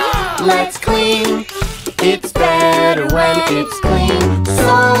clean, let's clean. It's better when it's clean,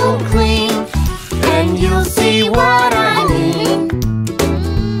 so clean. And you'll see what I mean.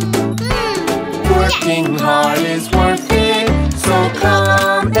 Working hard is worth it, so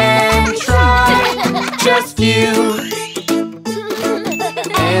come and try. Just you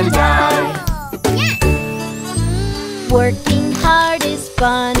and I. Working hard is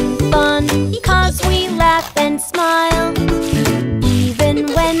fun, fun, 'cause we laugh and smile. Even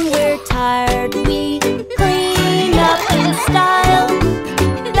when we're tired, we clean up in style.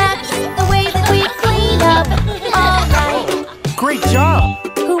 That's the way that we clean up, alright. Great job!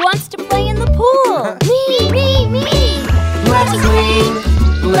 Who wants to play in the pool? Me! Let's clean,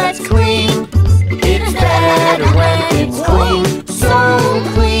 let's clean. It's better when it's clean, so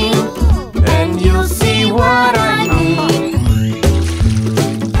clean. And you'll see what I mean.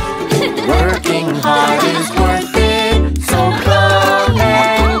 Working hard is worth it, so come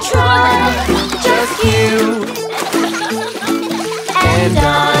and try. Just you and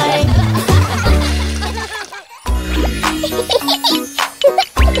I.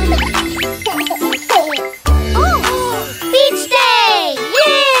 Beach day!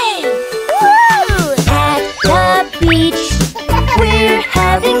 Yay! Woo! At the beach, We're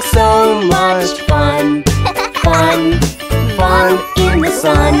having so much fun. Fun, fun in the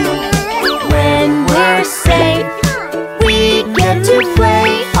sun. When we're safe, we get to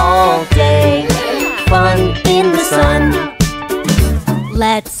play all day. Fun in the sun.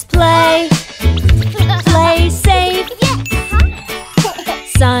 let's play. Play safe.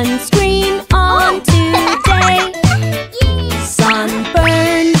 Sunscreen on today.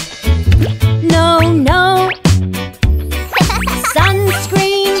 Sunburn. No.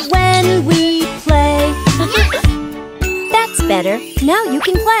 Sunscreen when we play. That's better. Now you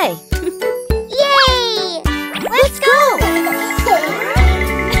can play. Yay! Let's go!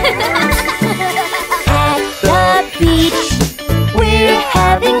 At the beach, we're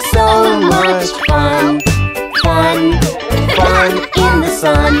having so much fun. Fun in the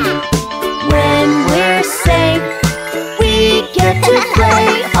sun. When we're safe, we get to play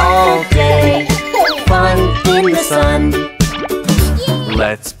all day. Fun in the sun.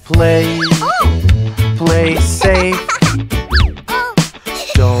 Let's play safe.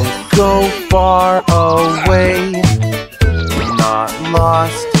 Don't go far away. Not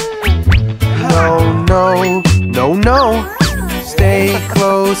lost. No. Stay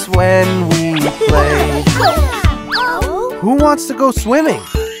close when we play. Who wants to go swimming?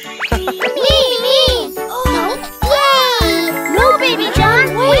 Me! Yay! No, Baby John,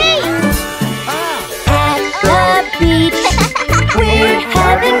 wait! At the beach, we're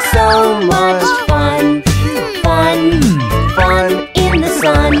having so much fun. Fun in the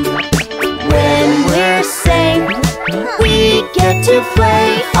sun. When we're safe, we get to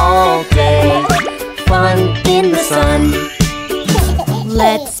play all day. Fun in the sun.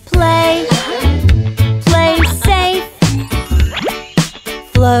 Let's play safe.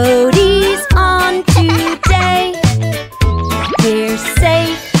 Floaties on today. We're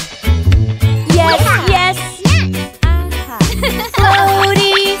safe. Yes.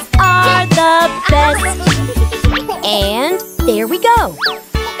 Floaties are the best. And there we go.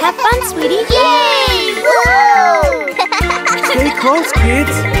 Have fun, sweetie. Yay! Woo! Stay close,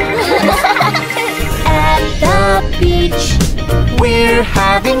 kids. At the beach, we're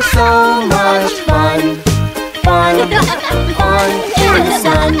having so much fun. Fun in the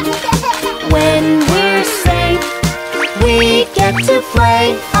sun. When we're safe, we get to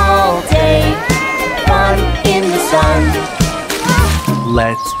play all day. Fun in the sun.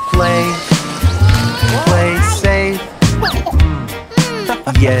 Let's play safe.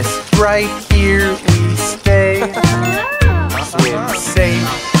 Yes, right here we stay. Swim safe.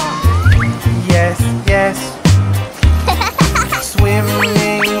 Yes.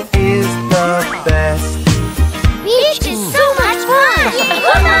 Swimming is the best. Beach is so much fun!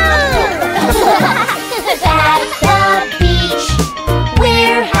 At the beach,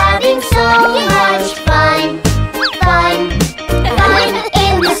 we're having so much fun. Fun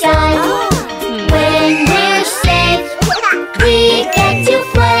in the sun. When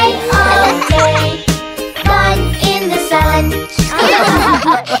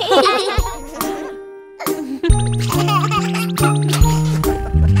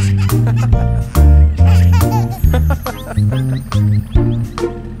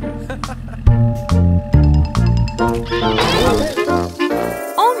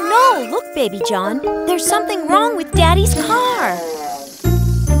Baby John. There's something wrong with Daddy's car.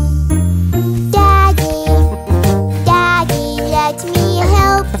 Daddy, Daddy, let me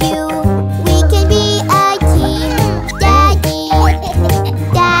help you. We can be a team. Daddy,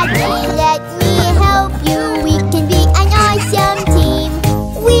 Daddy, let me help you. We can be an awesome team.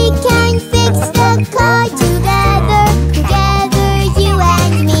 We can fix the car together, together, you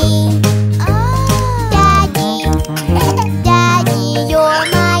and me. Daddy, Daddy, you're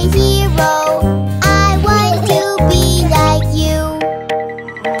my hero. I want to be like you.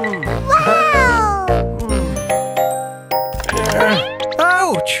 Wow!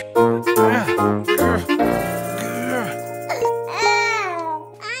 Ouch!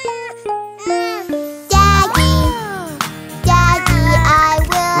 Daddy, Daddy, I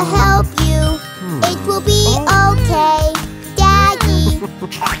will help you. It will be okay. Daddy,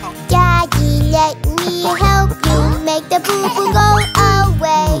 Daddy, let me help you. Make the boo-boo go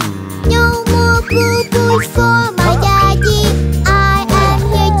away. No more boo-boos for my daddy. I am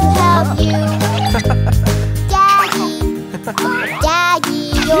here to help you. Daddy, Daddy,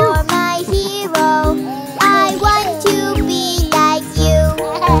 you're my hero. I want to be like you.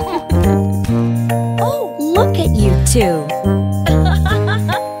 Oh, look at you two.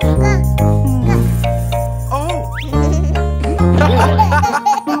 Oh!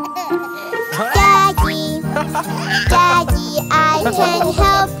 Daddy, Daddy, I can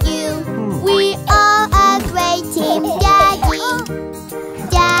help you. We are a great team. Daddy,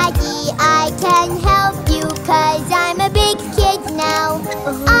 Daddy, I can help you, 'cause I'm a big kid now.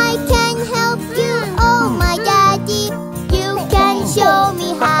 I can help you, oh my daddy. You can show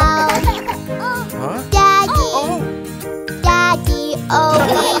me how. Huh? Daddy, Daddy, oh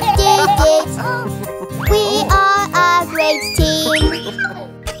we did it. We are a great team.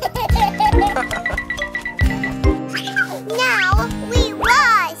 Now we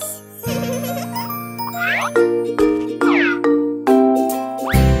rush.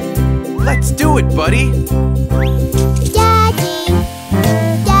 Let's do it, buddy! Daddy,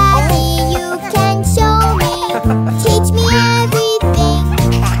 Daddy, you can show me. Teach me everything.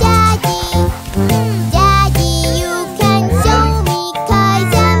 Daddy, Daddy, you can show me,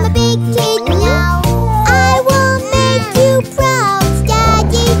 'cause I'm a big kid now. I will make you proud,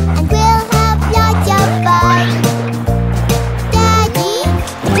 Daddy, and we'll have lots of fun. Daddy,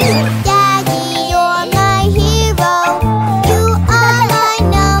 Daddy, you're my hero. You are my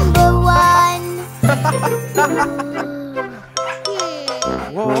number one.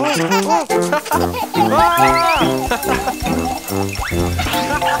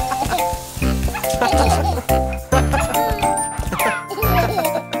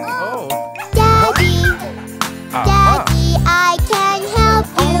 Daddy, Daddy, I can help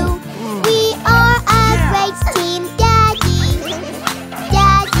you. We are a great team. Daddy,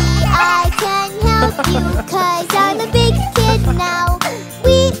 Daddy, I can help you, 'cause I'm a big kid now.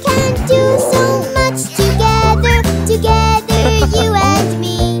 We can do so much together, together, you and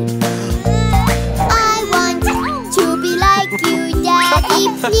me. I want to be like you, Daddy,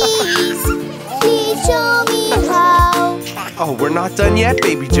 please. Please show me how. Oh, we're not done yet,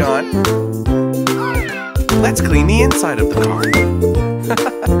 Baby John. Let's clean the inside of the car.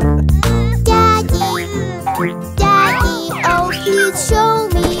 Daddy, Daddy, oh please show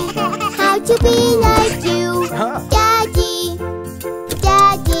me how to be like you. Daddy,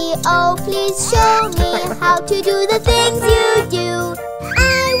 Daddy, oh please show me how to do the things you do.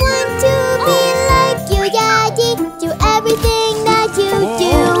 I want to be like you, Daddy, do everything that you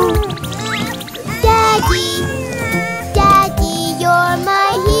do. Daddy, Daddy, you're my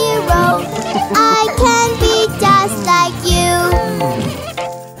hero. I can be just like you.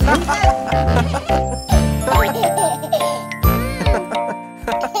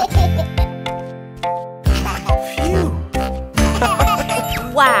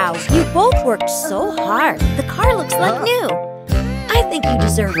 Wow, you both worked so hard. The car looks like new. I think you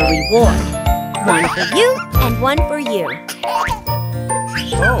deserve a reward. One for you and one for you.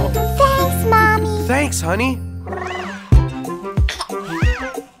 Oh, Thanks, Mommy. thanks, honey. 1,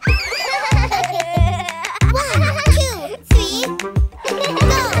 2, 3,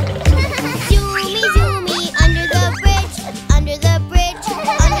 go! Zoomy, zoomy, under the bridge, under the bridge,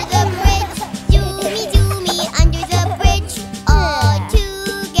 under the bridge. Zoomy, zoomy, under the bridge, all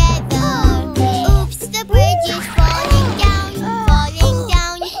together. Oops, the bridge is falling down, falling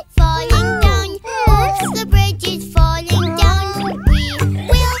down, falling down. Oops, the bridge is falling down. We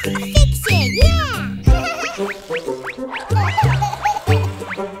will fix it, yeah!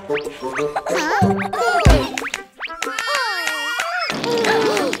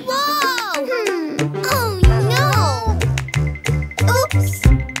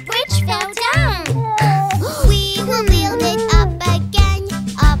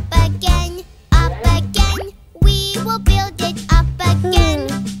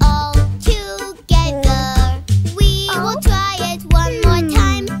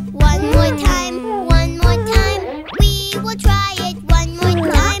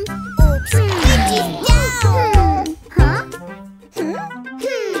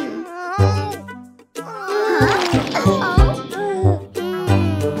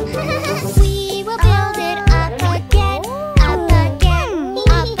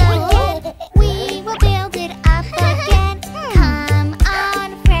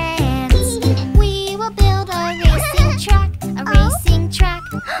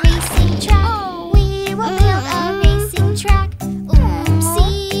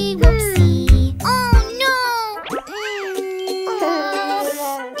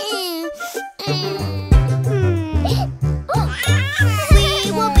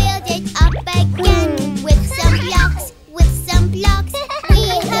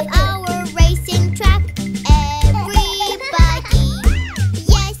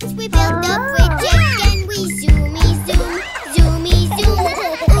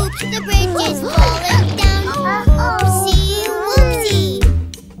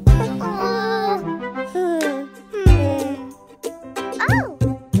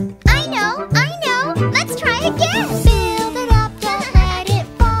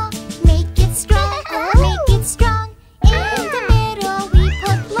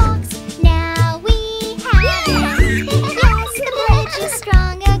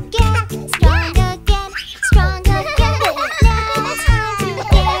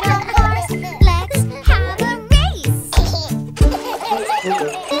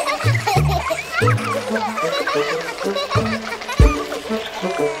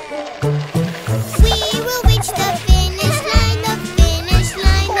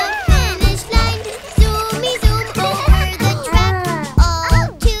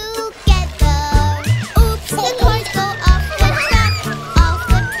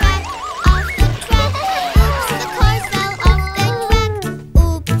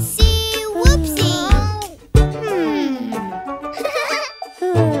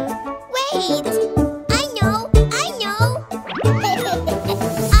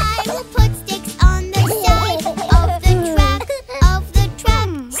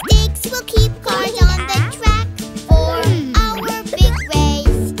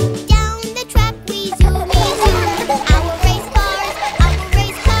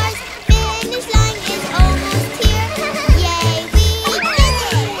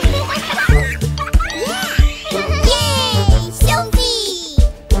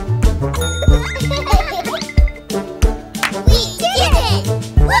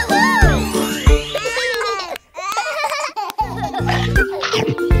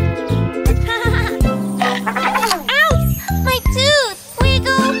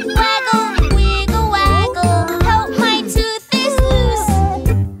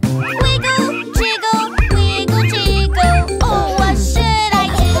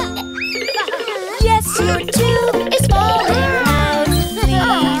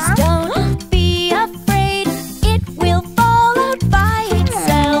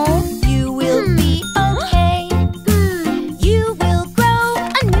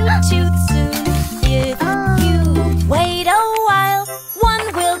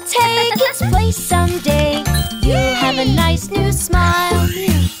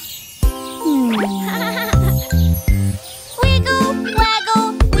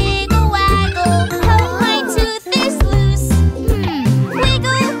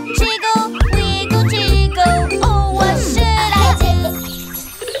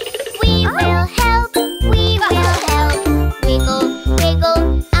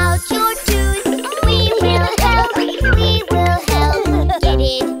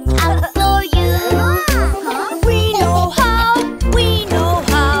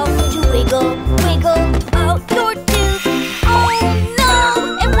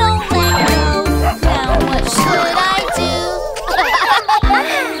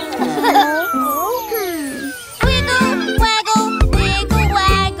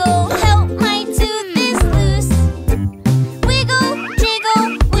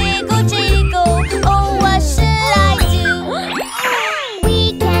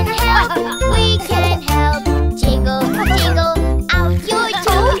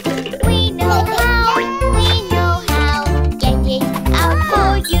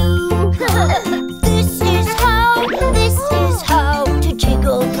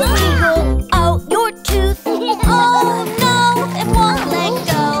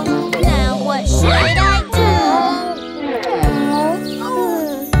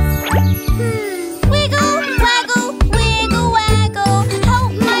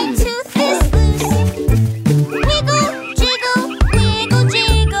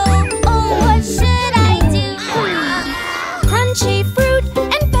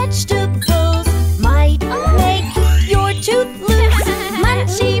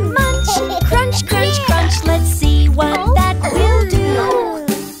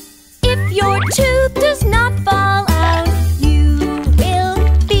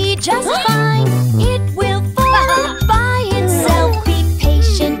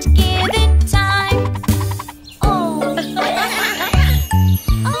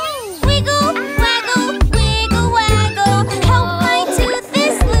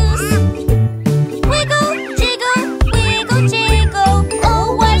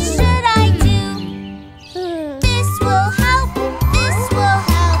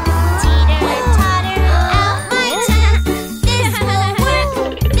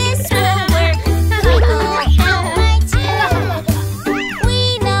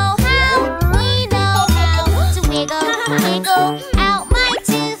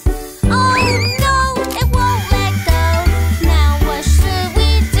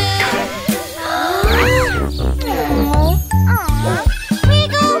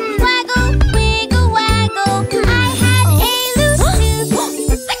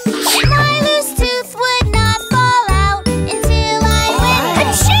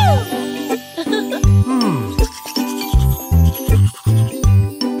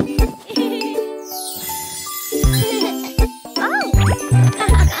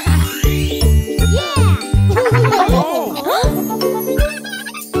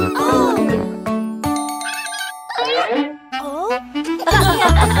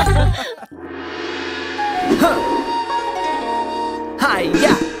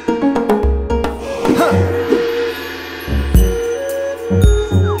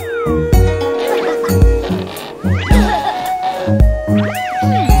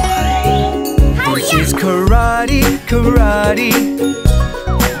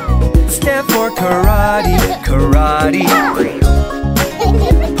 karate, karate.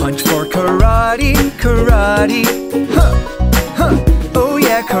 Punch for karate, karate. Huh, huh. Oh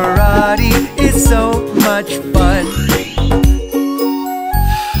yeah, karate is so much fun.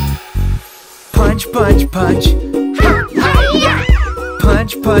 Punch, punch, punch.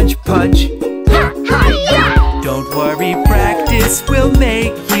 Punch, punch, punch. Don't worry, practice will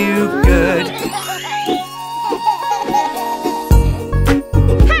make you good.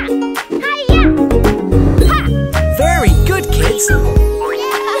 Very good, kids.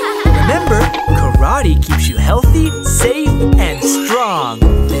 Remember, karate keeps you healthy, safe, and strong.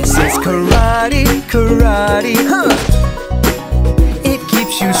 This is karate, karate, huh? It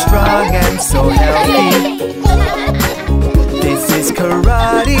keeps you strong and so healthy. This is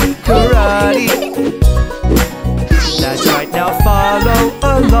karate, karate. That's right, now follow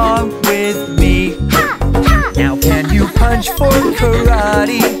along with me. Now can you punch for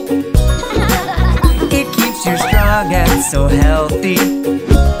karate? It keeps you strong and so healthy.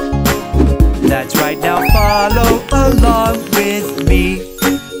 That's right, now follow along with me.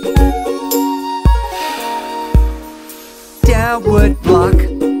 Downward block.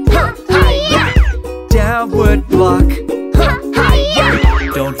 Downward block.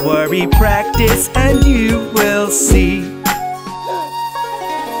 Don't worry, practice and you will see.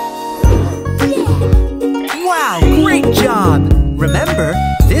 Wow, great job! Remember,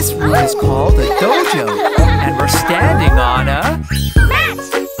 this room is called a dojo, and we're standing on a mat!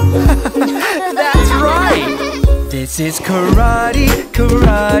 That's right! This is karate,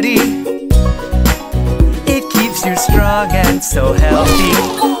 karate. It keeps you strong and so healthy.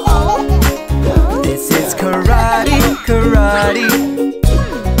 This is karate, karate.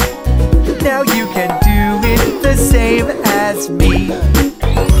 Now you can do it the same as me.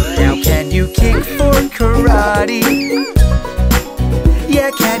 Now can you kick for karate? Yeah,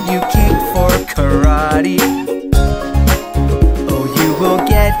 can you kick for karate? Oh, you will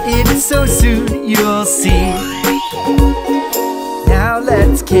get it so soon, you'll see. Now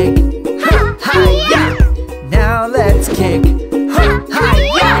let's kick. Ha-ha-ya! Now let's kick.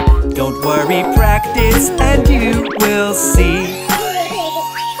 Ha-ha-ya! Don't worry, practice and you will see.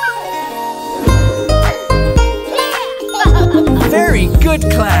 Very good,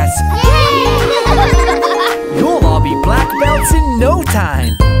 class! You'll all be black belts in no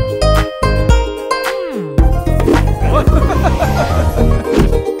time!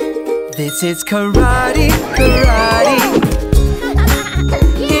 This is karate, karate.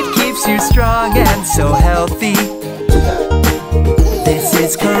 It keeps you strong and so healthy. This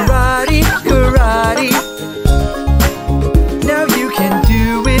is karate, karate. Now you can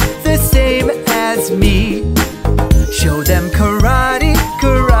do it the same as me. Show them karate,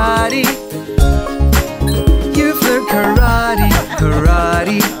 karate. You've learned karate,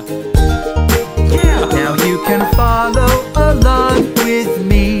 karate. Now you can follow along with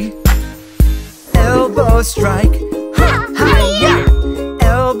me. Elbow strike, ha-ha-ya.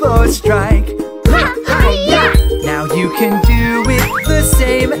 Elbow strike, ha-ha-ya. Now you can do it the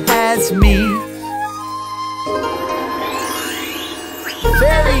same as me.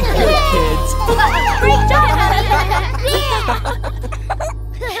 Very good, kids. Great job!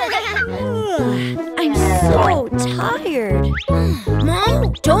 I'm so tired.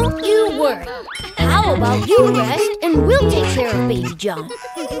 Mom, don't you worry. How about you rest and we'll take care of Baby John.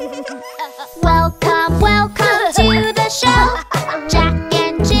 Welcome, welcome to the show. Jack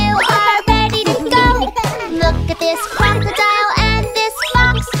and Jill are ready to go. Look at this crocodile and this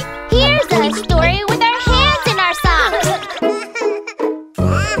fox. Here's a story with our hands in our socks.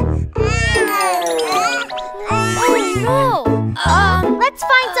 Oh no! Let's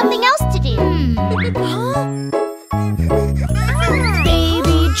find something else to do.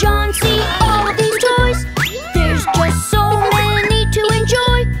 Baby John, see all of these toys. There's just so many to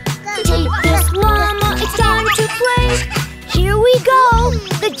enjoy. Take this llama, it's time to play. Here we go,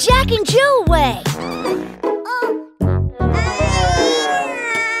 the Jack and Jill way.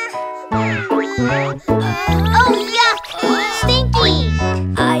 Oh, yuck! Stinky!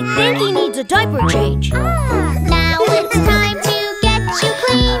 I think he needs a diaper change. Now it's time to get you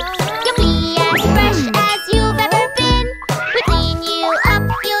clean. You'll be as fresh as you've ever been. We clean you up,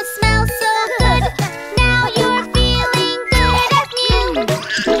 you'll smell so good. Now you're feeling good and new.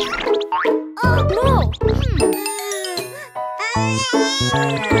 Oh no!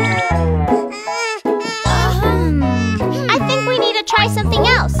 I think we need to try something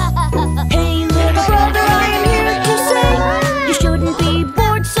else. Hey little brother, I am here to say you shouldn't be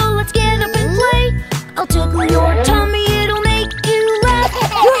bored, so let's get up and play. I'll tickle your tummy, it'll make you laugh.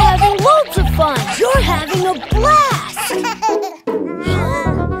 You're having loads of fun, you're having a blast.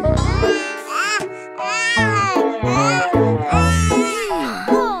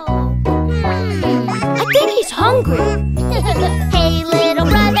 hungry. Hey, little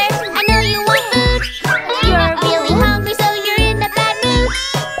brother, I know you want food. You're really hungry, so you're in a bad mood.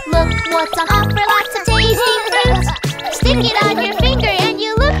 Look what's on offer, lots of tasty fruit. Stick it on your finger and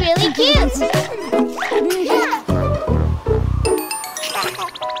you look really cute.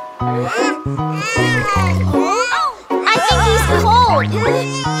 I think he's cold.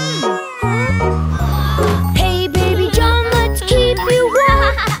 Hey, baby John, let's keep you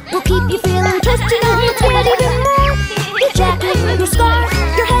warm. We'll keep you feeling toasty and you'll sweat even more. Your jacket, your scarf,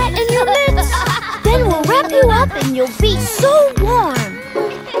 your hat and your mitts. Then we'll wrap you up and you'll be so warm.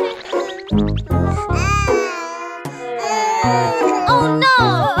 Oh no,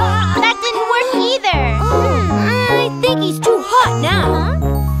 that didn't work either. I think he's too hot now.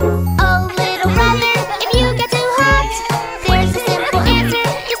 Oh, little brother, if you get too hot, there's a simple answer,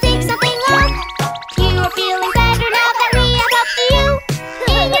 just take something off. You are feeling better now that we have helped you.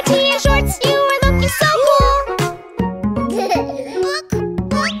 In your tee and shorts, you are looking so cool.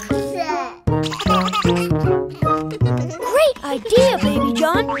 Great idea, Baby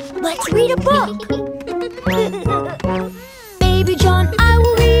John. Let's read a book. Baby John, I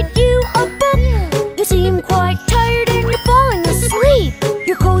will read you a book. You seem quite tired and you're falling asleep.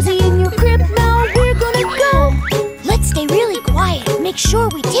 You're cozy in your crib, now we're gonna go. Let's stay really quiet, make sure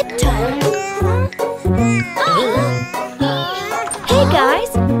we tiptoe. Hey guys!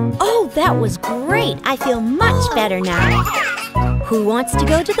 Oh, that was great. I feel much better now. Who wants to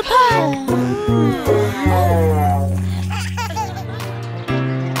go to the park?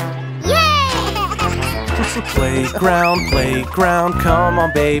 Playground, playground, come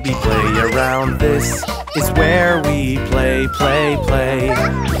on baby, play around. This is where we play, play, play.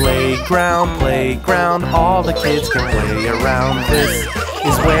 Playground, playground, all the kids can play around. This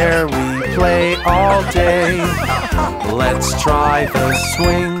is where we play all day. Let's try the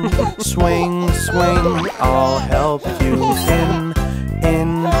swing, swing, swing. I'll help you in.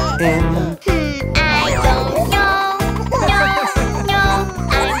 I don't know, no,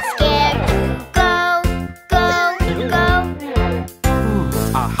 I'm scared to go.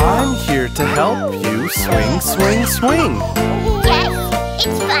 I'm here to help you swing, swing, swing. Yes,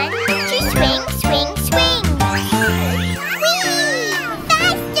 it's fun to swing, swing, swing.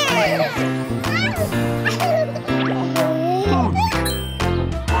 Faster!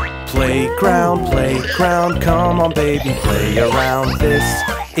 Playground, playground, come on baby, play around. This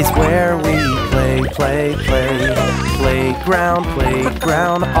is where we play, play, play. Playground,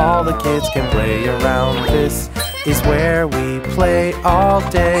 playground, all the kids can play around. This is where we play all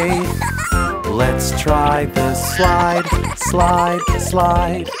day. Let's try the slide, slide,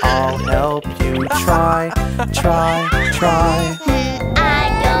 slide. I'll help you try, try, try. I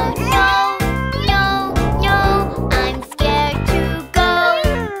don't know, no, I'm scared to go.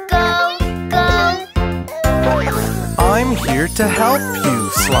 I'm here to help you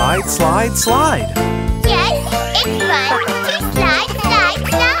slide, slide, slide. Yes, it's fun to slide, slide,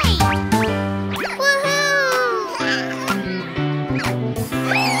 slide. Woohoo!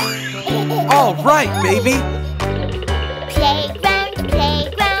 All right, baby. Playground,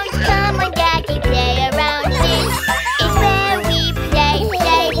 playground, come on daddy, play around. This is where we play,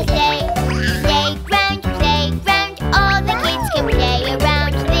 play, play. Playground, playground, all the kids can play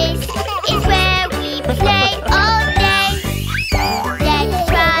around. This is where we play all day. Let's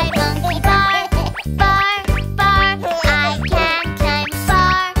try monkey bar, bar, bar. I can climb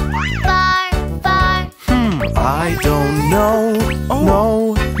far, far, far. I don't know,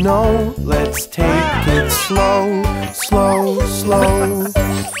 no. Let's take it slow, slow, slow. Look,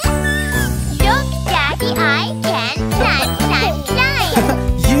 Daddy, I can climb.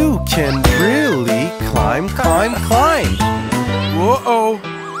 You can really climb, climb, climb. Whoa-oh.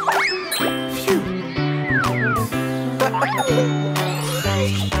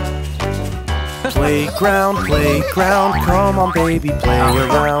 Playground, playground, come on baby, play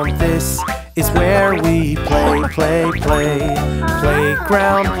around. This is where we play, play, play.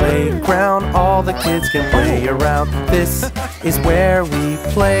 Playground, playground, all the kids can play around. This is where we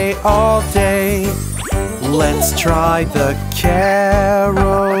play all day. Let's try the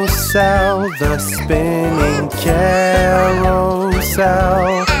carousel, the spinning carousel.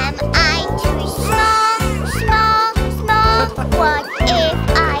 Am I too small, small, small? What if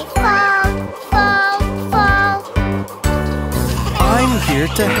I fall? I'm here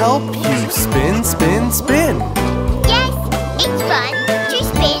to help you spin, spin, spin. Yes, it's fun to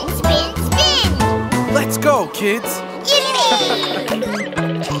spin, spin, spin. Let's go, kids. Yippee!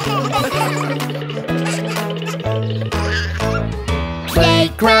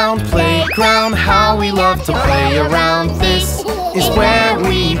 Playground, playground, how we love to play around. This is where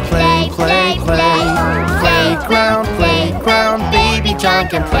we play, play, play. Playground, playground, playground. Baby John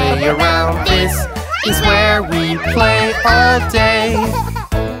can play around. This is where we play all day.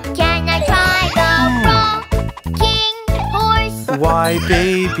 Can I try the rocking horse? Why,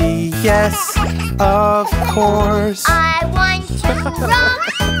 baby, yes, of course. I want to rock,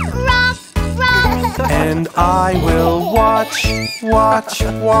 rock, rock. And I will watch, watch,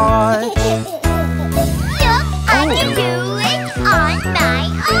 watch. Look, I can do it on my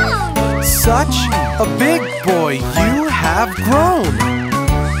own. Such a big boy you have grown.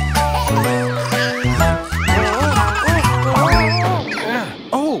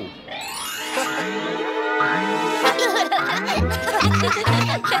 Oh.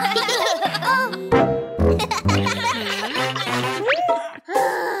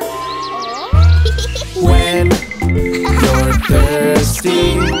 When you're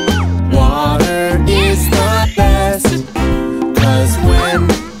thirsty, water is the best. 'Cause when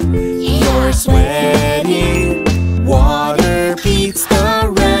you're sweaty, water beats the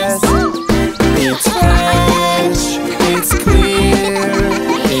rest. It's fresh, it's clear,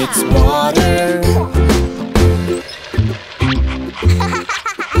 it's water.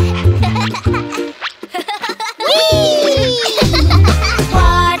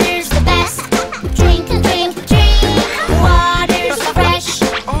 Water's the best. Drink, drink, drink. Water's fresh.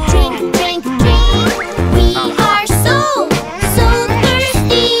 Drink, drink, drink. We are so, so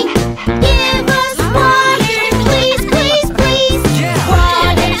thirsty. Give us water, please, please, please.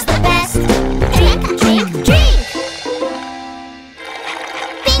 Water's the best. Drink, drink, drink.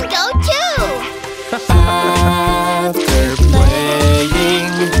 Bingo too. After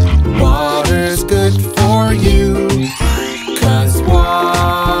playing, water's good for you. 'Cause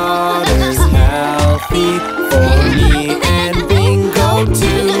water's healthy for me and Bingo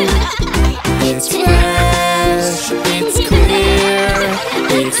too. It's fresh, it's clear,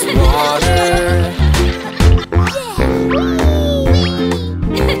 it's water.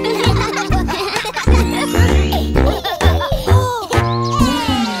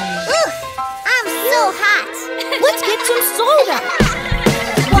 I'm so hot. Let's get some soda.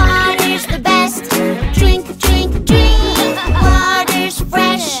 Water's the best. Drink, drink, drink. Water's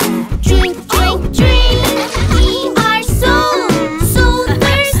fresh. Drink, drink, drink. We are so, so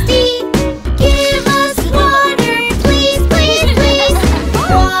thirsty. Give us water, please, please, please.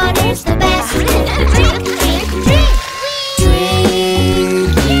 Water's the best. Drink, drink, drink.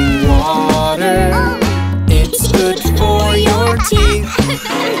 Drinking water, it's good for your teeth.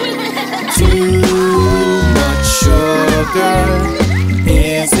 Too much sugar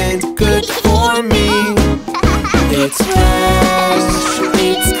isn't good for me. It's fresh,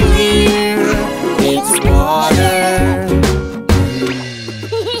 it's clear, it's water.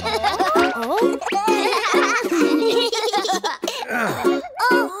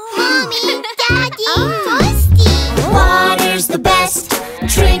 Mommy, Daddy, Toasty. Water's the best.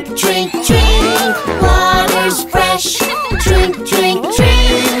 Drink, drink, drink. Water's fresh. Drink, drink,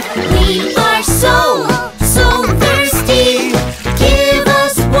 drink. We are so, so thirsty. Give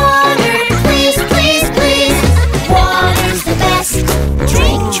us water, please, please, please. Water's the best.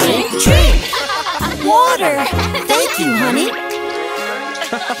 Drink, drink, drink. Water. Thank you, honey.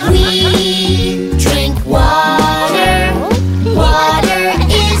 We drink water. Water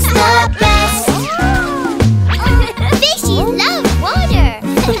is the best. Fishies love water.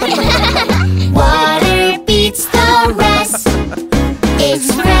 Water beats the rest. It's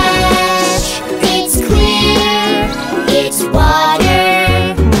fresh, it's clear, it's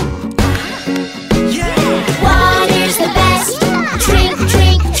water. Water's the best. Drink,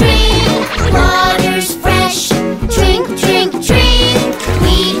 drink, drink. Water's fresh. Drink, drink, drink.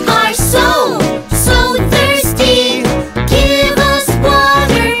 We are so, so thirsty. Give us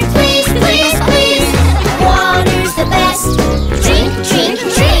water, please, please, please. Water's the best. Drink, drink,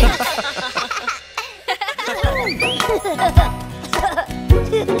 drink.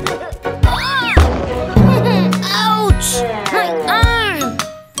 Ouch! My arm!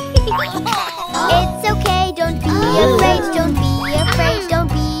 It's okay, don't be afraid, don't be afraid, don't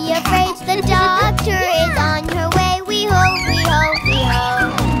be afraid. The doctor is on her way. We hope, we hope, we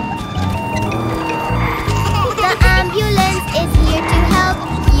hope. The ambulance is here to help,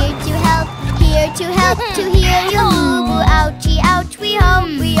 here to help, here to help, to heal you. Boo-boo, ouchie, ouch. We hope,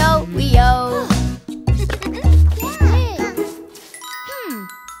 we hope, we hope.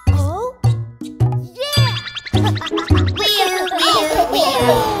 Oh? Yeah!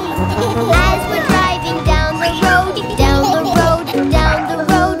 As we're driving down the road, down the road, down the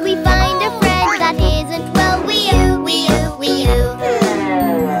road, we find a friend that isn't well.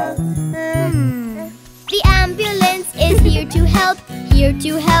 The ambulance is here to help, here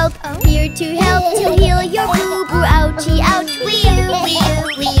to help, here to help, to heal your boo-boo. Ouchie, ouch, wee-oo, wee-oo,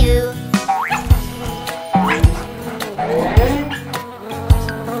 wee-oo.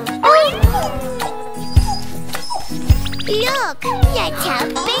 Look, let's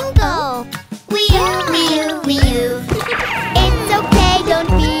have bingo. Wee-oo, wee-oo, wee-oo. It's okay, don't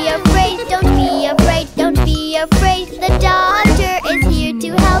be afraid, don't be afraid, don't be afraid. The doctor is here to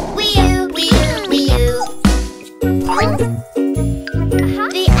help. Wee-oo, wee-oo, wee-oo.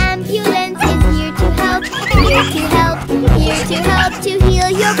 The ambulance is here to help, here to help, here to help, to heal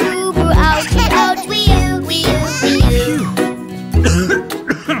your boo-boo. Ouchie, ouch, wee-oo, wee-oo, wee-oo.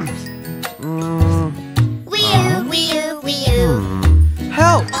 Wee-oo, wee-oo, wee-oo.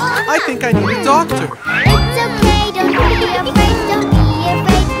 Help! I think I need a doctor. It's okay, don't be afraid, don't be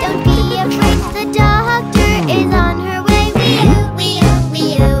afraid, don't be afraid. The doctor is on her way. Wee-oo, wee-oo,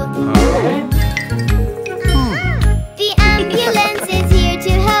 wee-oo. The ambulance is here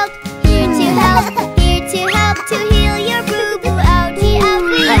to help, here to help, here to help, to heal your boo-boo. Ouchie, ouch,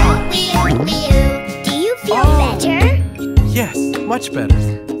 wee-oo, wee-oo, wee-oo. Do you feel better? Yes, much better.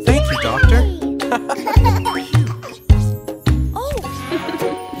 Thank you, doctor.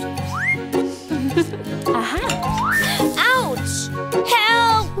 Ouch!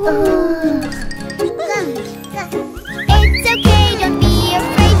 Help! It's okay, don't be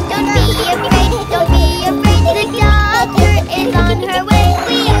afraid, don't be afraid, don't be afraid. The doctor is on her way.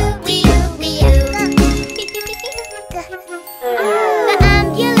 Wee-oo, wee-oo, wee-oo. The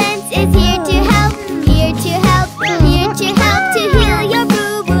ambulance is here to help, here to help, here to help, to heal your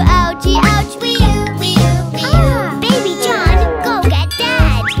boo-boo. Ouchie, ouch, wee-oo, wee-oo, wee-oo. Baby John, go get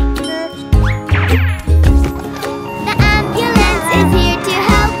Dad. The ambulance is here to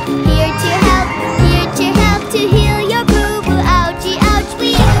help, here to help, here to help, to heal your boo-boo. Ouchie, ouch,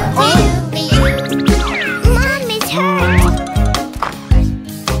 wee-oo, wee-oo, wee-oo. Mom is hurt.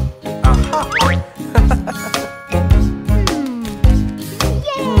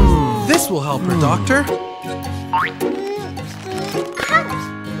 This will help her, doctor.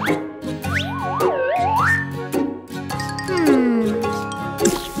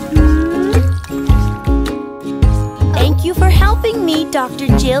 Thank you for helping me, Dr.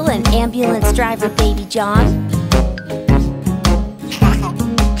 Jill and ambulance driver Baby John.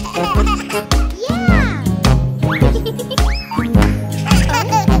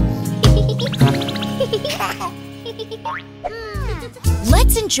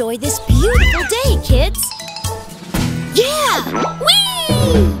 Let's enjoy this beautiful day, kids. Yeah!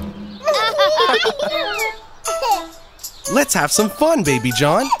 Whee! Let's have some fun, Baby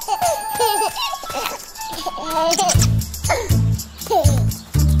John.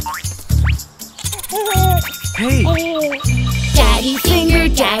 Hey,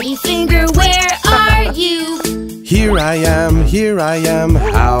 Daddy Finger, where are you? here I am,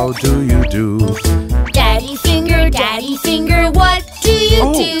 how do you do? Daddy Finger, what do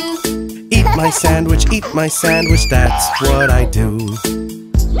you do? Eat my sandwich, that's what I do.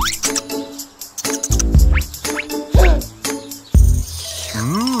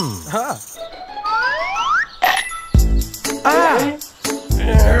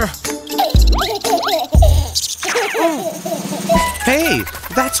 Hey,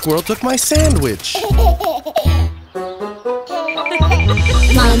 that squirrel took my sandwich.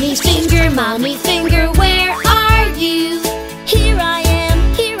 Mommy Finger, where are you? Here I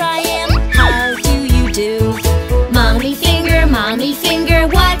am, how do you do? Mommy Finger,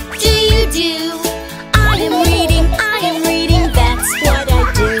 what do you do? I am reading, that's what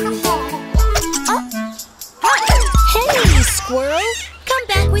I do. Hey, squirrel, come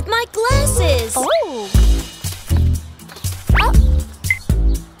back with my glasses.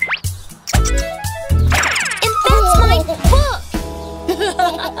 And that's my book.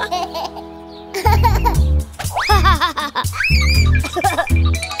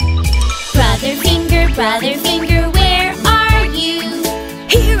 Brother Finger, where are you?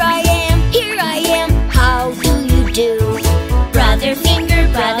 Here I am, how do you do? Brother Finger,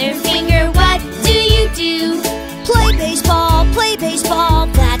 what do you do? Play baseball,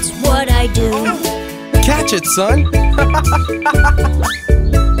 that's what I do. Catch it, son.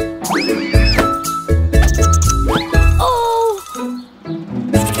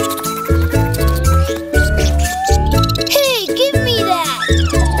 Hey, give me that!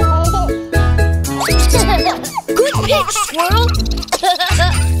 Good pitch, squirrel!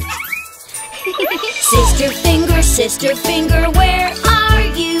 Sister Finger, where are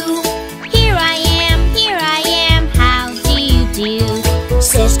you? Here I am, how do you do?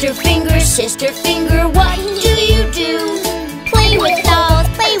 Sister Finger, what do you do? Play with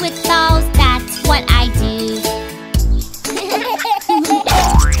dolls, that's what I do.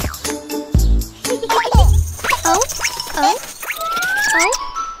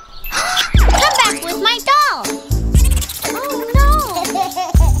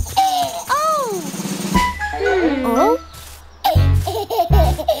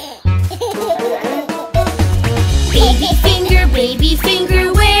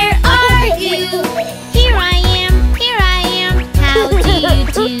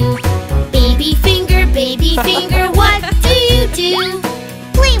 do? Baby finger, what do you do?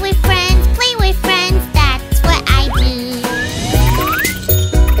 Play with friends, that's what I do.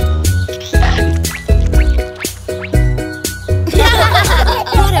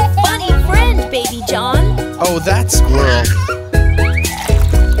 What a funny friend, Baby John. Oh, that squirrel.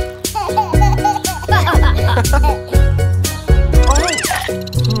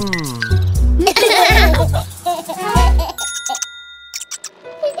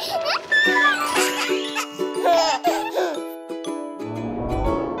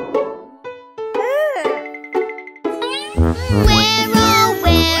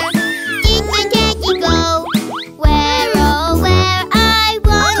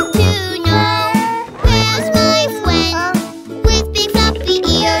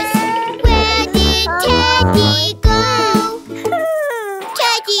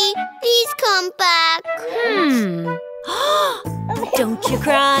 Don't you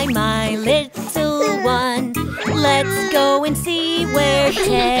cry, my little one. Let's go and see where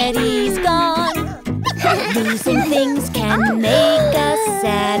Teddy's gone. Losing things can make us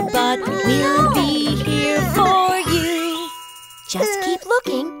sad, but we'll be here for you. Just keep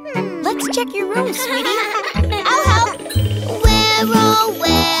looking. Let's check your room, sweetie. I'll help. Where, oh,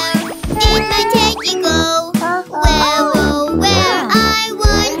 where did my Teddy go? Where, oh, where, I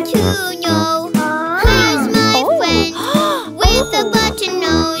want to know. Where's my friend with a button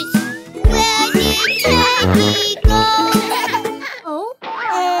nose? Where did Teddy go?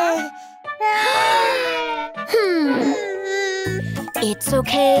 It's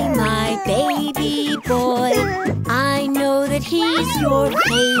okay, my baby boy. I know that he's your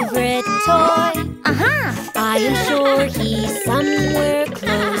favorite toy. I am sure he's somewhere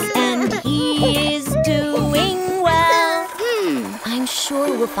close and he is doing well. I'm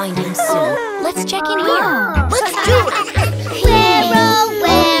sure we'll find him soon. Let's check in here. Let's do it. Where, oh,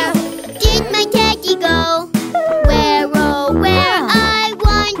 where did my Teddy go? Where, oh, where, I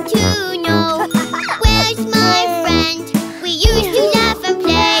want to know. Where's my friend? We used to laugh and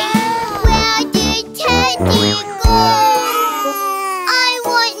play. Where did Teddy go? I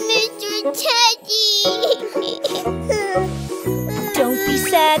want Mr. Teddy. Don't be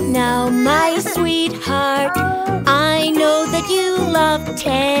sad now, my sweetheart. I know that you love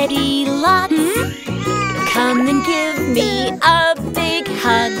Teddy lots. Come and give me a big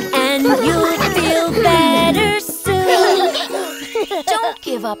hug and you'll feel better soon. Don't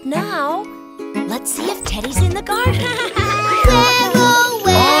give up now. Let's see if Teddy's in the garden. Where, oh,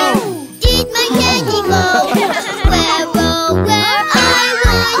 where did my Teddy go? Where, oh, where, I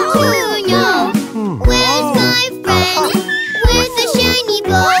want to know. Where's my friend with the shiny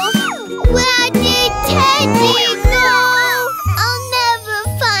bow? Where did Teddy go? I'll never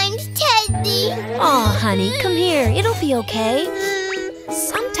find Teddy. Aw, honey, come here. It'll be okay.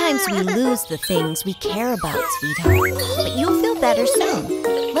 Sometimes we lose the things we care about, sweetheart. But you'll feel better soon.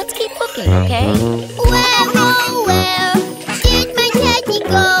 Let's keep looking, okay? Where, oh, where did my Teddy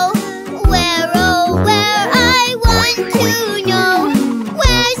go? Where, oh, where, I want to know.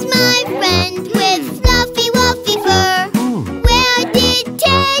 Where's my friend with fluffy, wuffy fur? Where did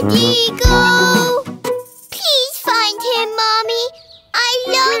Teddy go? Please find him, Mommy. I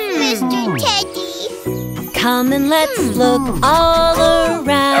love Mr. Teddy. Come and let's look all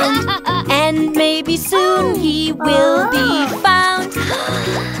around. And maybe soon he will be found.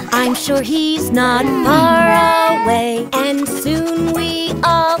 I'm sure he's not far away, and soon we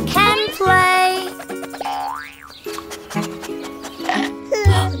all can play.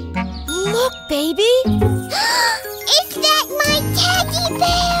 Look, baby! Is that my teddy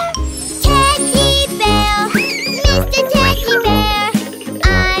bear? Teddy bear, Mr. Teddy bear,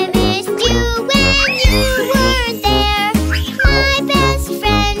 I missed you when you weren't there. My best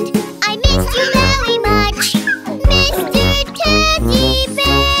friend, I missed you very much, Mr. Teddy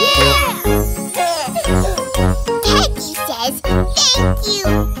bear. Teddy says thank you.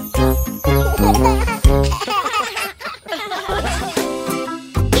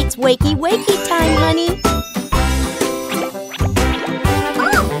 It's wakey wakey time, honey.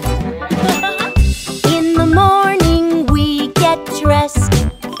 In the morning we get dressed.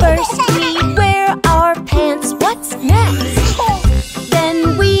 First we wear our pants. What's next?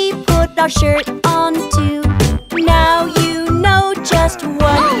 Then we put our shirt on too. Now you know just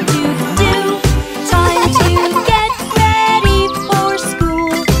what to do. Time to get ready for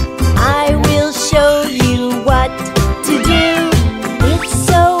school. I will show you what to do. It's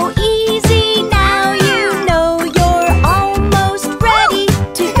so easy now, you know you're almost ready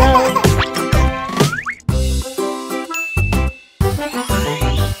to go.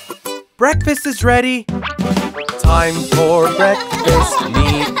 Breakfast is ready. Time for breakfast,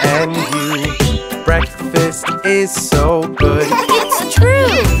 me and you. Breakfast is so good. It's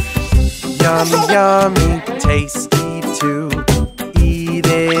true. Yummy, yummy, tasty too. Eat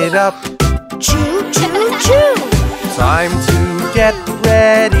it up. Chew, chew, chew. Time to get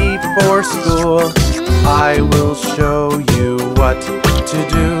ready for school. I will show you what to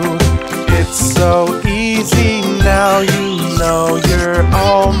do. It's so easy now, you know you're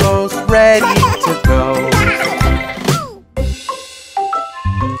almost ready to go.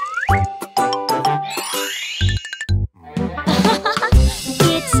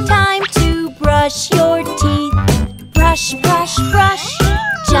 It's time to brush your teeth. Brush, brush, brush,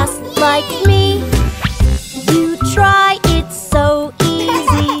 just like me. You try, it's so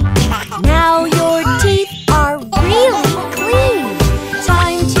easy. Now your teeth are really clean.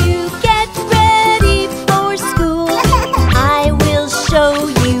 Time to get ready for school. I will show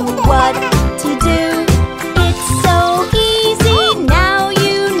you what to do. It's so easy, now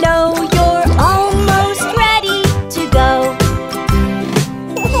you know you're almost ready to go.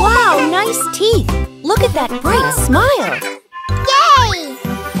 Wow, nice teeth. Look at that bright smile. Yay!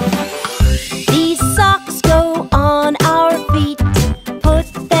 These socks go on our feet. Put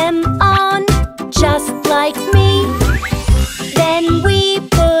them on just like me. Then we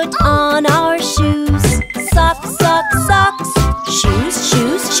put on our shoes. Socks, socks, socks. Shoes,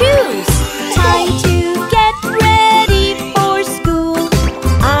 shoes, shoes. Time to get ready for school.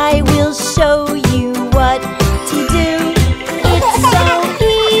 I will show you what to do. It's so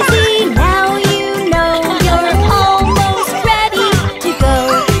easy, now you know you're almost ready to go.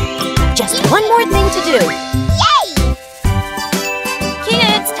 Just one more thing to do. Yay!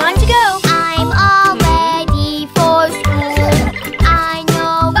 Kids, time to go. I'm all ready for school. I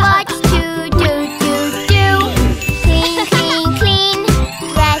know what to do. Clean, clean, clean.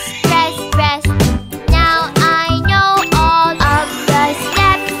 Rest, rest, rest. Now I know all of the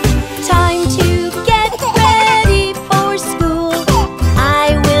steps. Time to get ready for school.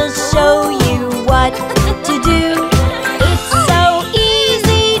 I will show you what to do. It's so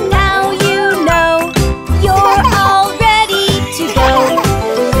easy, now you know you're all ready to go.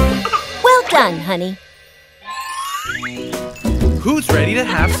 Well done, honey. Who's ready to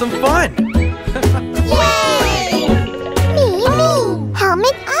have some fun? Yay! Me.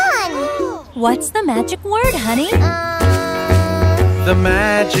 Helmet on. What's the magic word, honey? The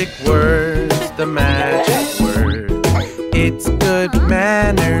magic word, the magic word. It's good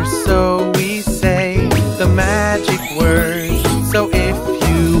manners, so we say the magic word. So if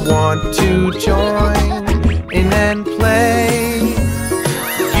you want to join in and play,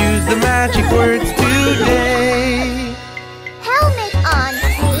 use the magic words today. Helmet on,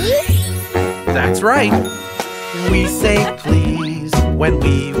 please. That's right. We say please when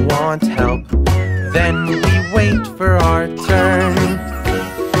we want help. Then we wait for our turn.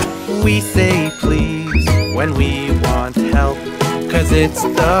 We say please when we want help, 'cause it's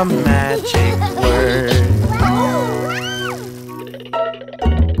the magic word.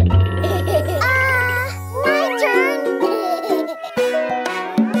 My turn.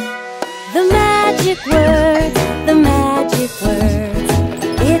 The magic words, the magic words.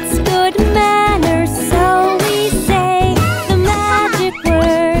 It's good manners, so we say the magic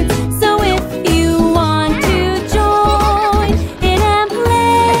words. So if you want to join in and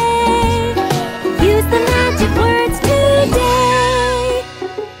play, use the magic words today.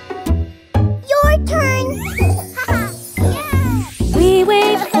 Your turn. We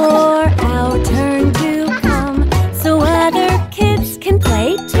wait for our turn to come, so other kids can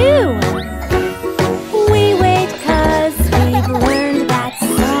play too. We wait 'cause we've learned that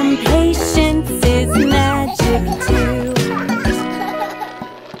some patience is magic too.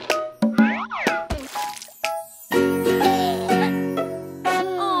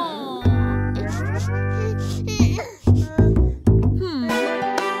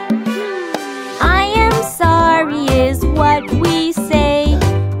 I am sorry is what we say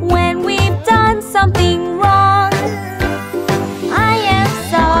when we've done something wrong. I am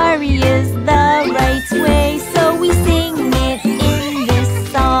sorry is the right way, so we sing it in this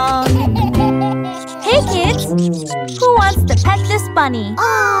song. Hey kids, who wants to pet this bunny?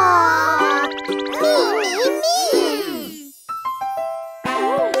 Aww. Me.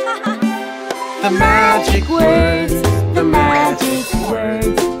 The magic words, the magic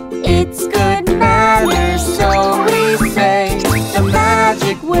words. It's good manners, so we say the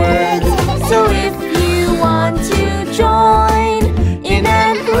magic words. So if you want to join in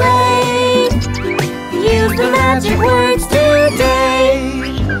and play, use the magic words today.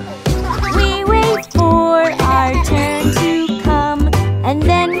 We wait for our turn to come, and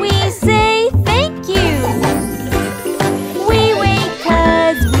then we say thank you.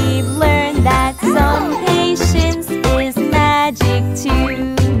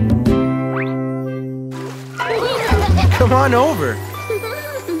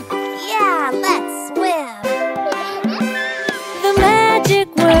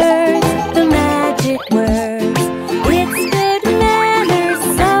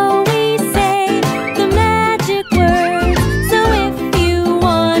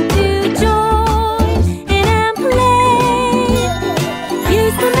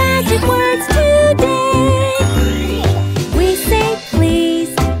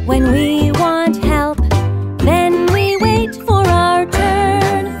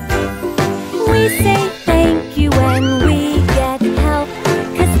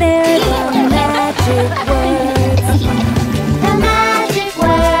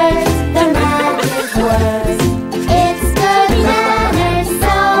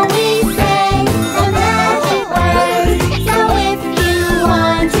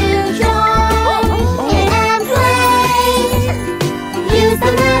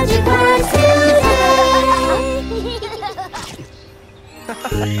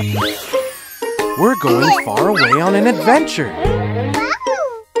 We're going far away on an adventure.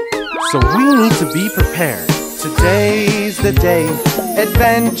 So we need to be prepared. Today's the day,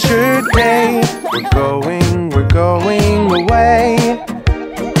 adventure day. We're going away.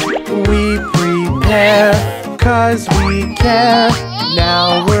 We prepare, 'cause we care.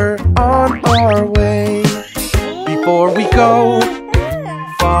 Now we're on our way. Before we go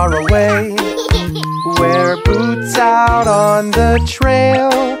far away, wear boots out on the trail.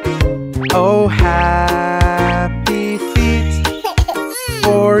 Oh, happy feet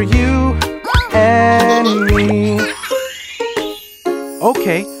for you and me.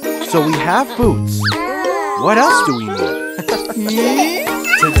 Okay, so we have boots. What else do we need?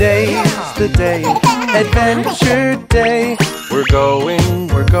 Today's the day, adventure day. We're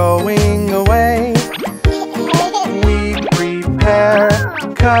going away. We prepare,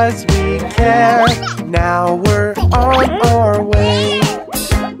 'cause we care. Now we're on our way.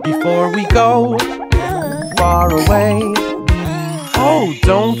 Before we go far away, oh,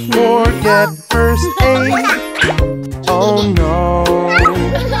 don't forget first aid. Oh no,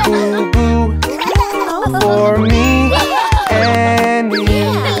 boo-boo, for me and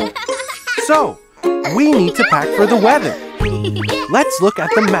you. So, we need to pack for the weather. Let's look at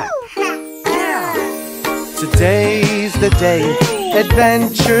the map. Today's the day,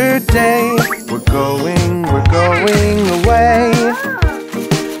 adventure day. We're going away.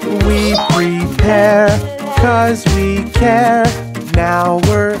 We prepare, 'cause we care. Now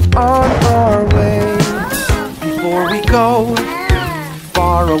we're on our way. Before we go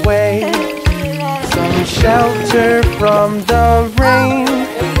far away, some shelter from the rain.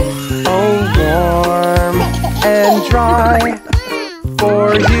 Oh, warm and dry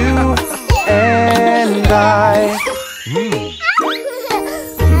for you and I.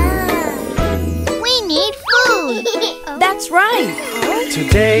 We need food. That's right.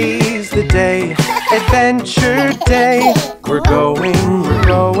 Today's the day, adventure day. We're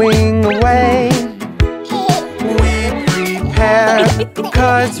going away. We prepare,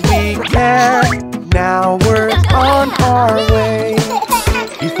 'cause we care. Now we're on our way.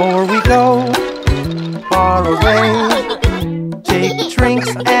 Before we go far away, take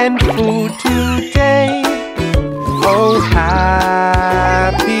drinks and food today. Oh,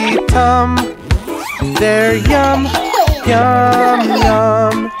 happy tum, they're yum, yum,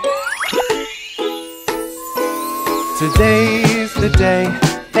 yum. Today's the day,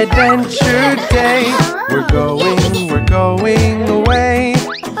 adventure day. We're going away.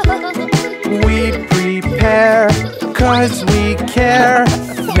 We prepare, 'cause we care.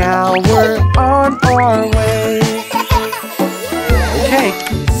 Now we're on our way. Okay,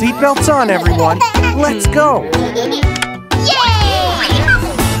 seatbelts on, everyone. Let's go.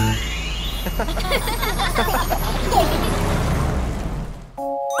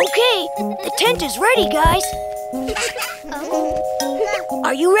 Okay, the tent is ready, guys.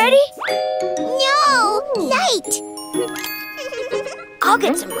 Are you ready? No, Light. I'll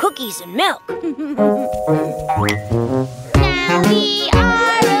get some cookies and milk. Now we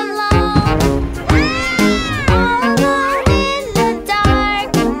are alone, all alone in the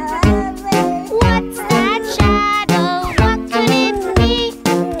dark. What's that shadow? What could it be?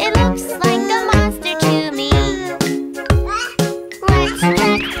 It looks like a monster to me. Let's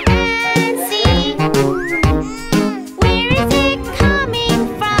check and see. Where is it coming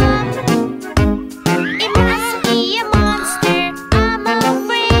from? It must be a monster, I'm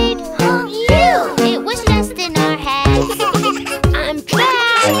afraid. Phew, it was just in our heads. I'm back.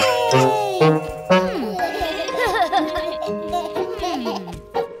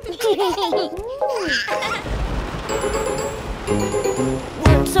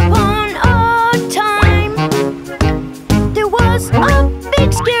 Once upon a time, there was a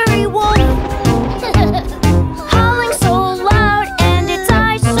big scary wolf, howling so loud and its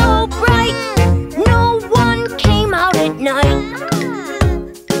eyes so bright. No one came out at night.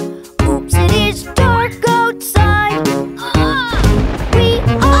 Oops, it is dark outside. We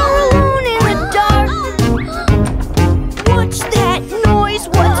are alone in the dark. What's that noise?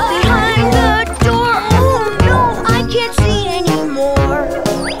 What's behind the door? Oh no, I can't see anymore.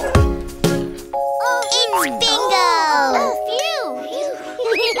 It's Bingo! Phew!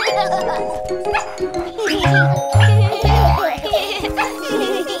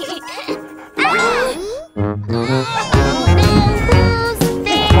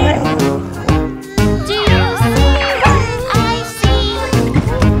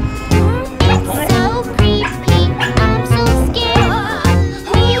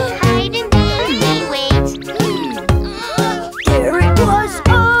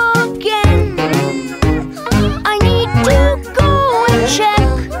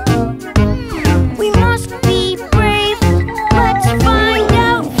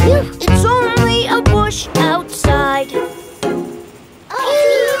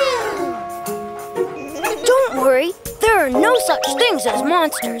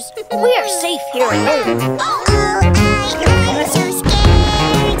 monsters. We are safe here at home. I'm so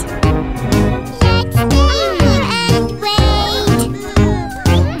scared. Let's stay and wait.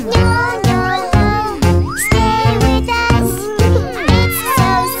 No, stay with us. It's so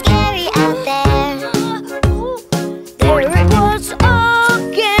scary out there. There it was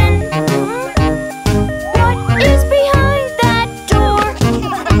again. What is behind that door?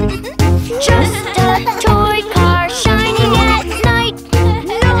 Just a toy car shining at night.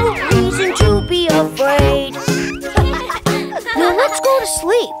 No reason to be afraid. Now let's go to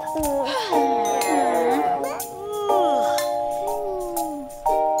sleep.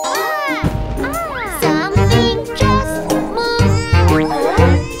 Something just moved.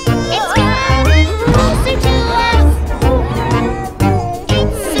 It's coming closer to us.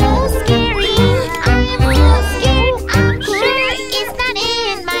 It's so scary. I'm so scared. I'm sure it's not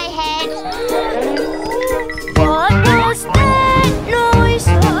in my head. What was that noise?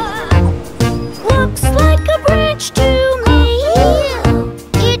 Looks like a branch to me.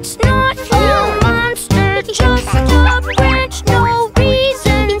 It's not a monster, just a branch. No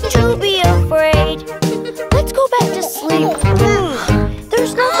reason to be afraid. Let's go back to sleep.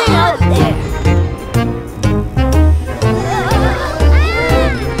 There's nothing out there.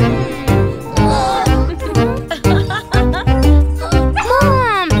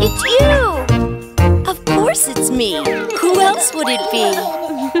 Mom, it's you. Of course it's me. Who else would it be?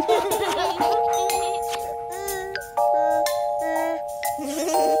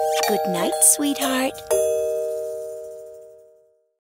 Good night, sweetheart.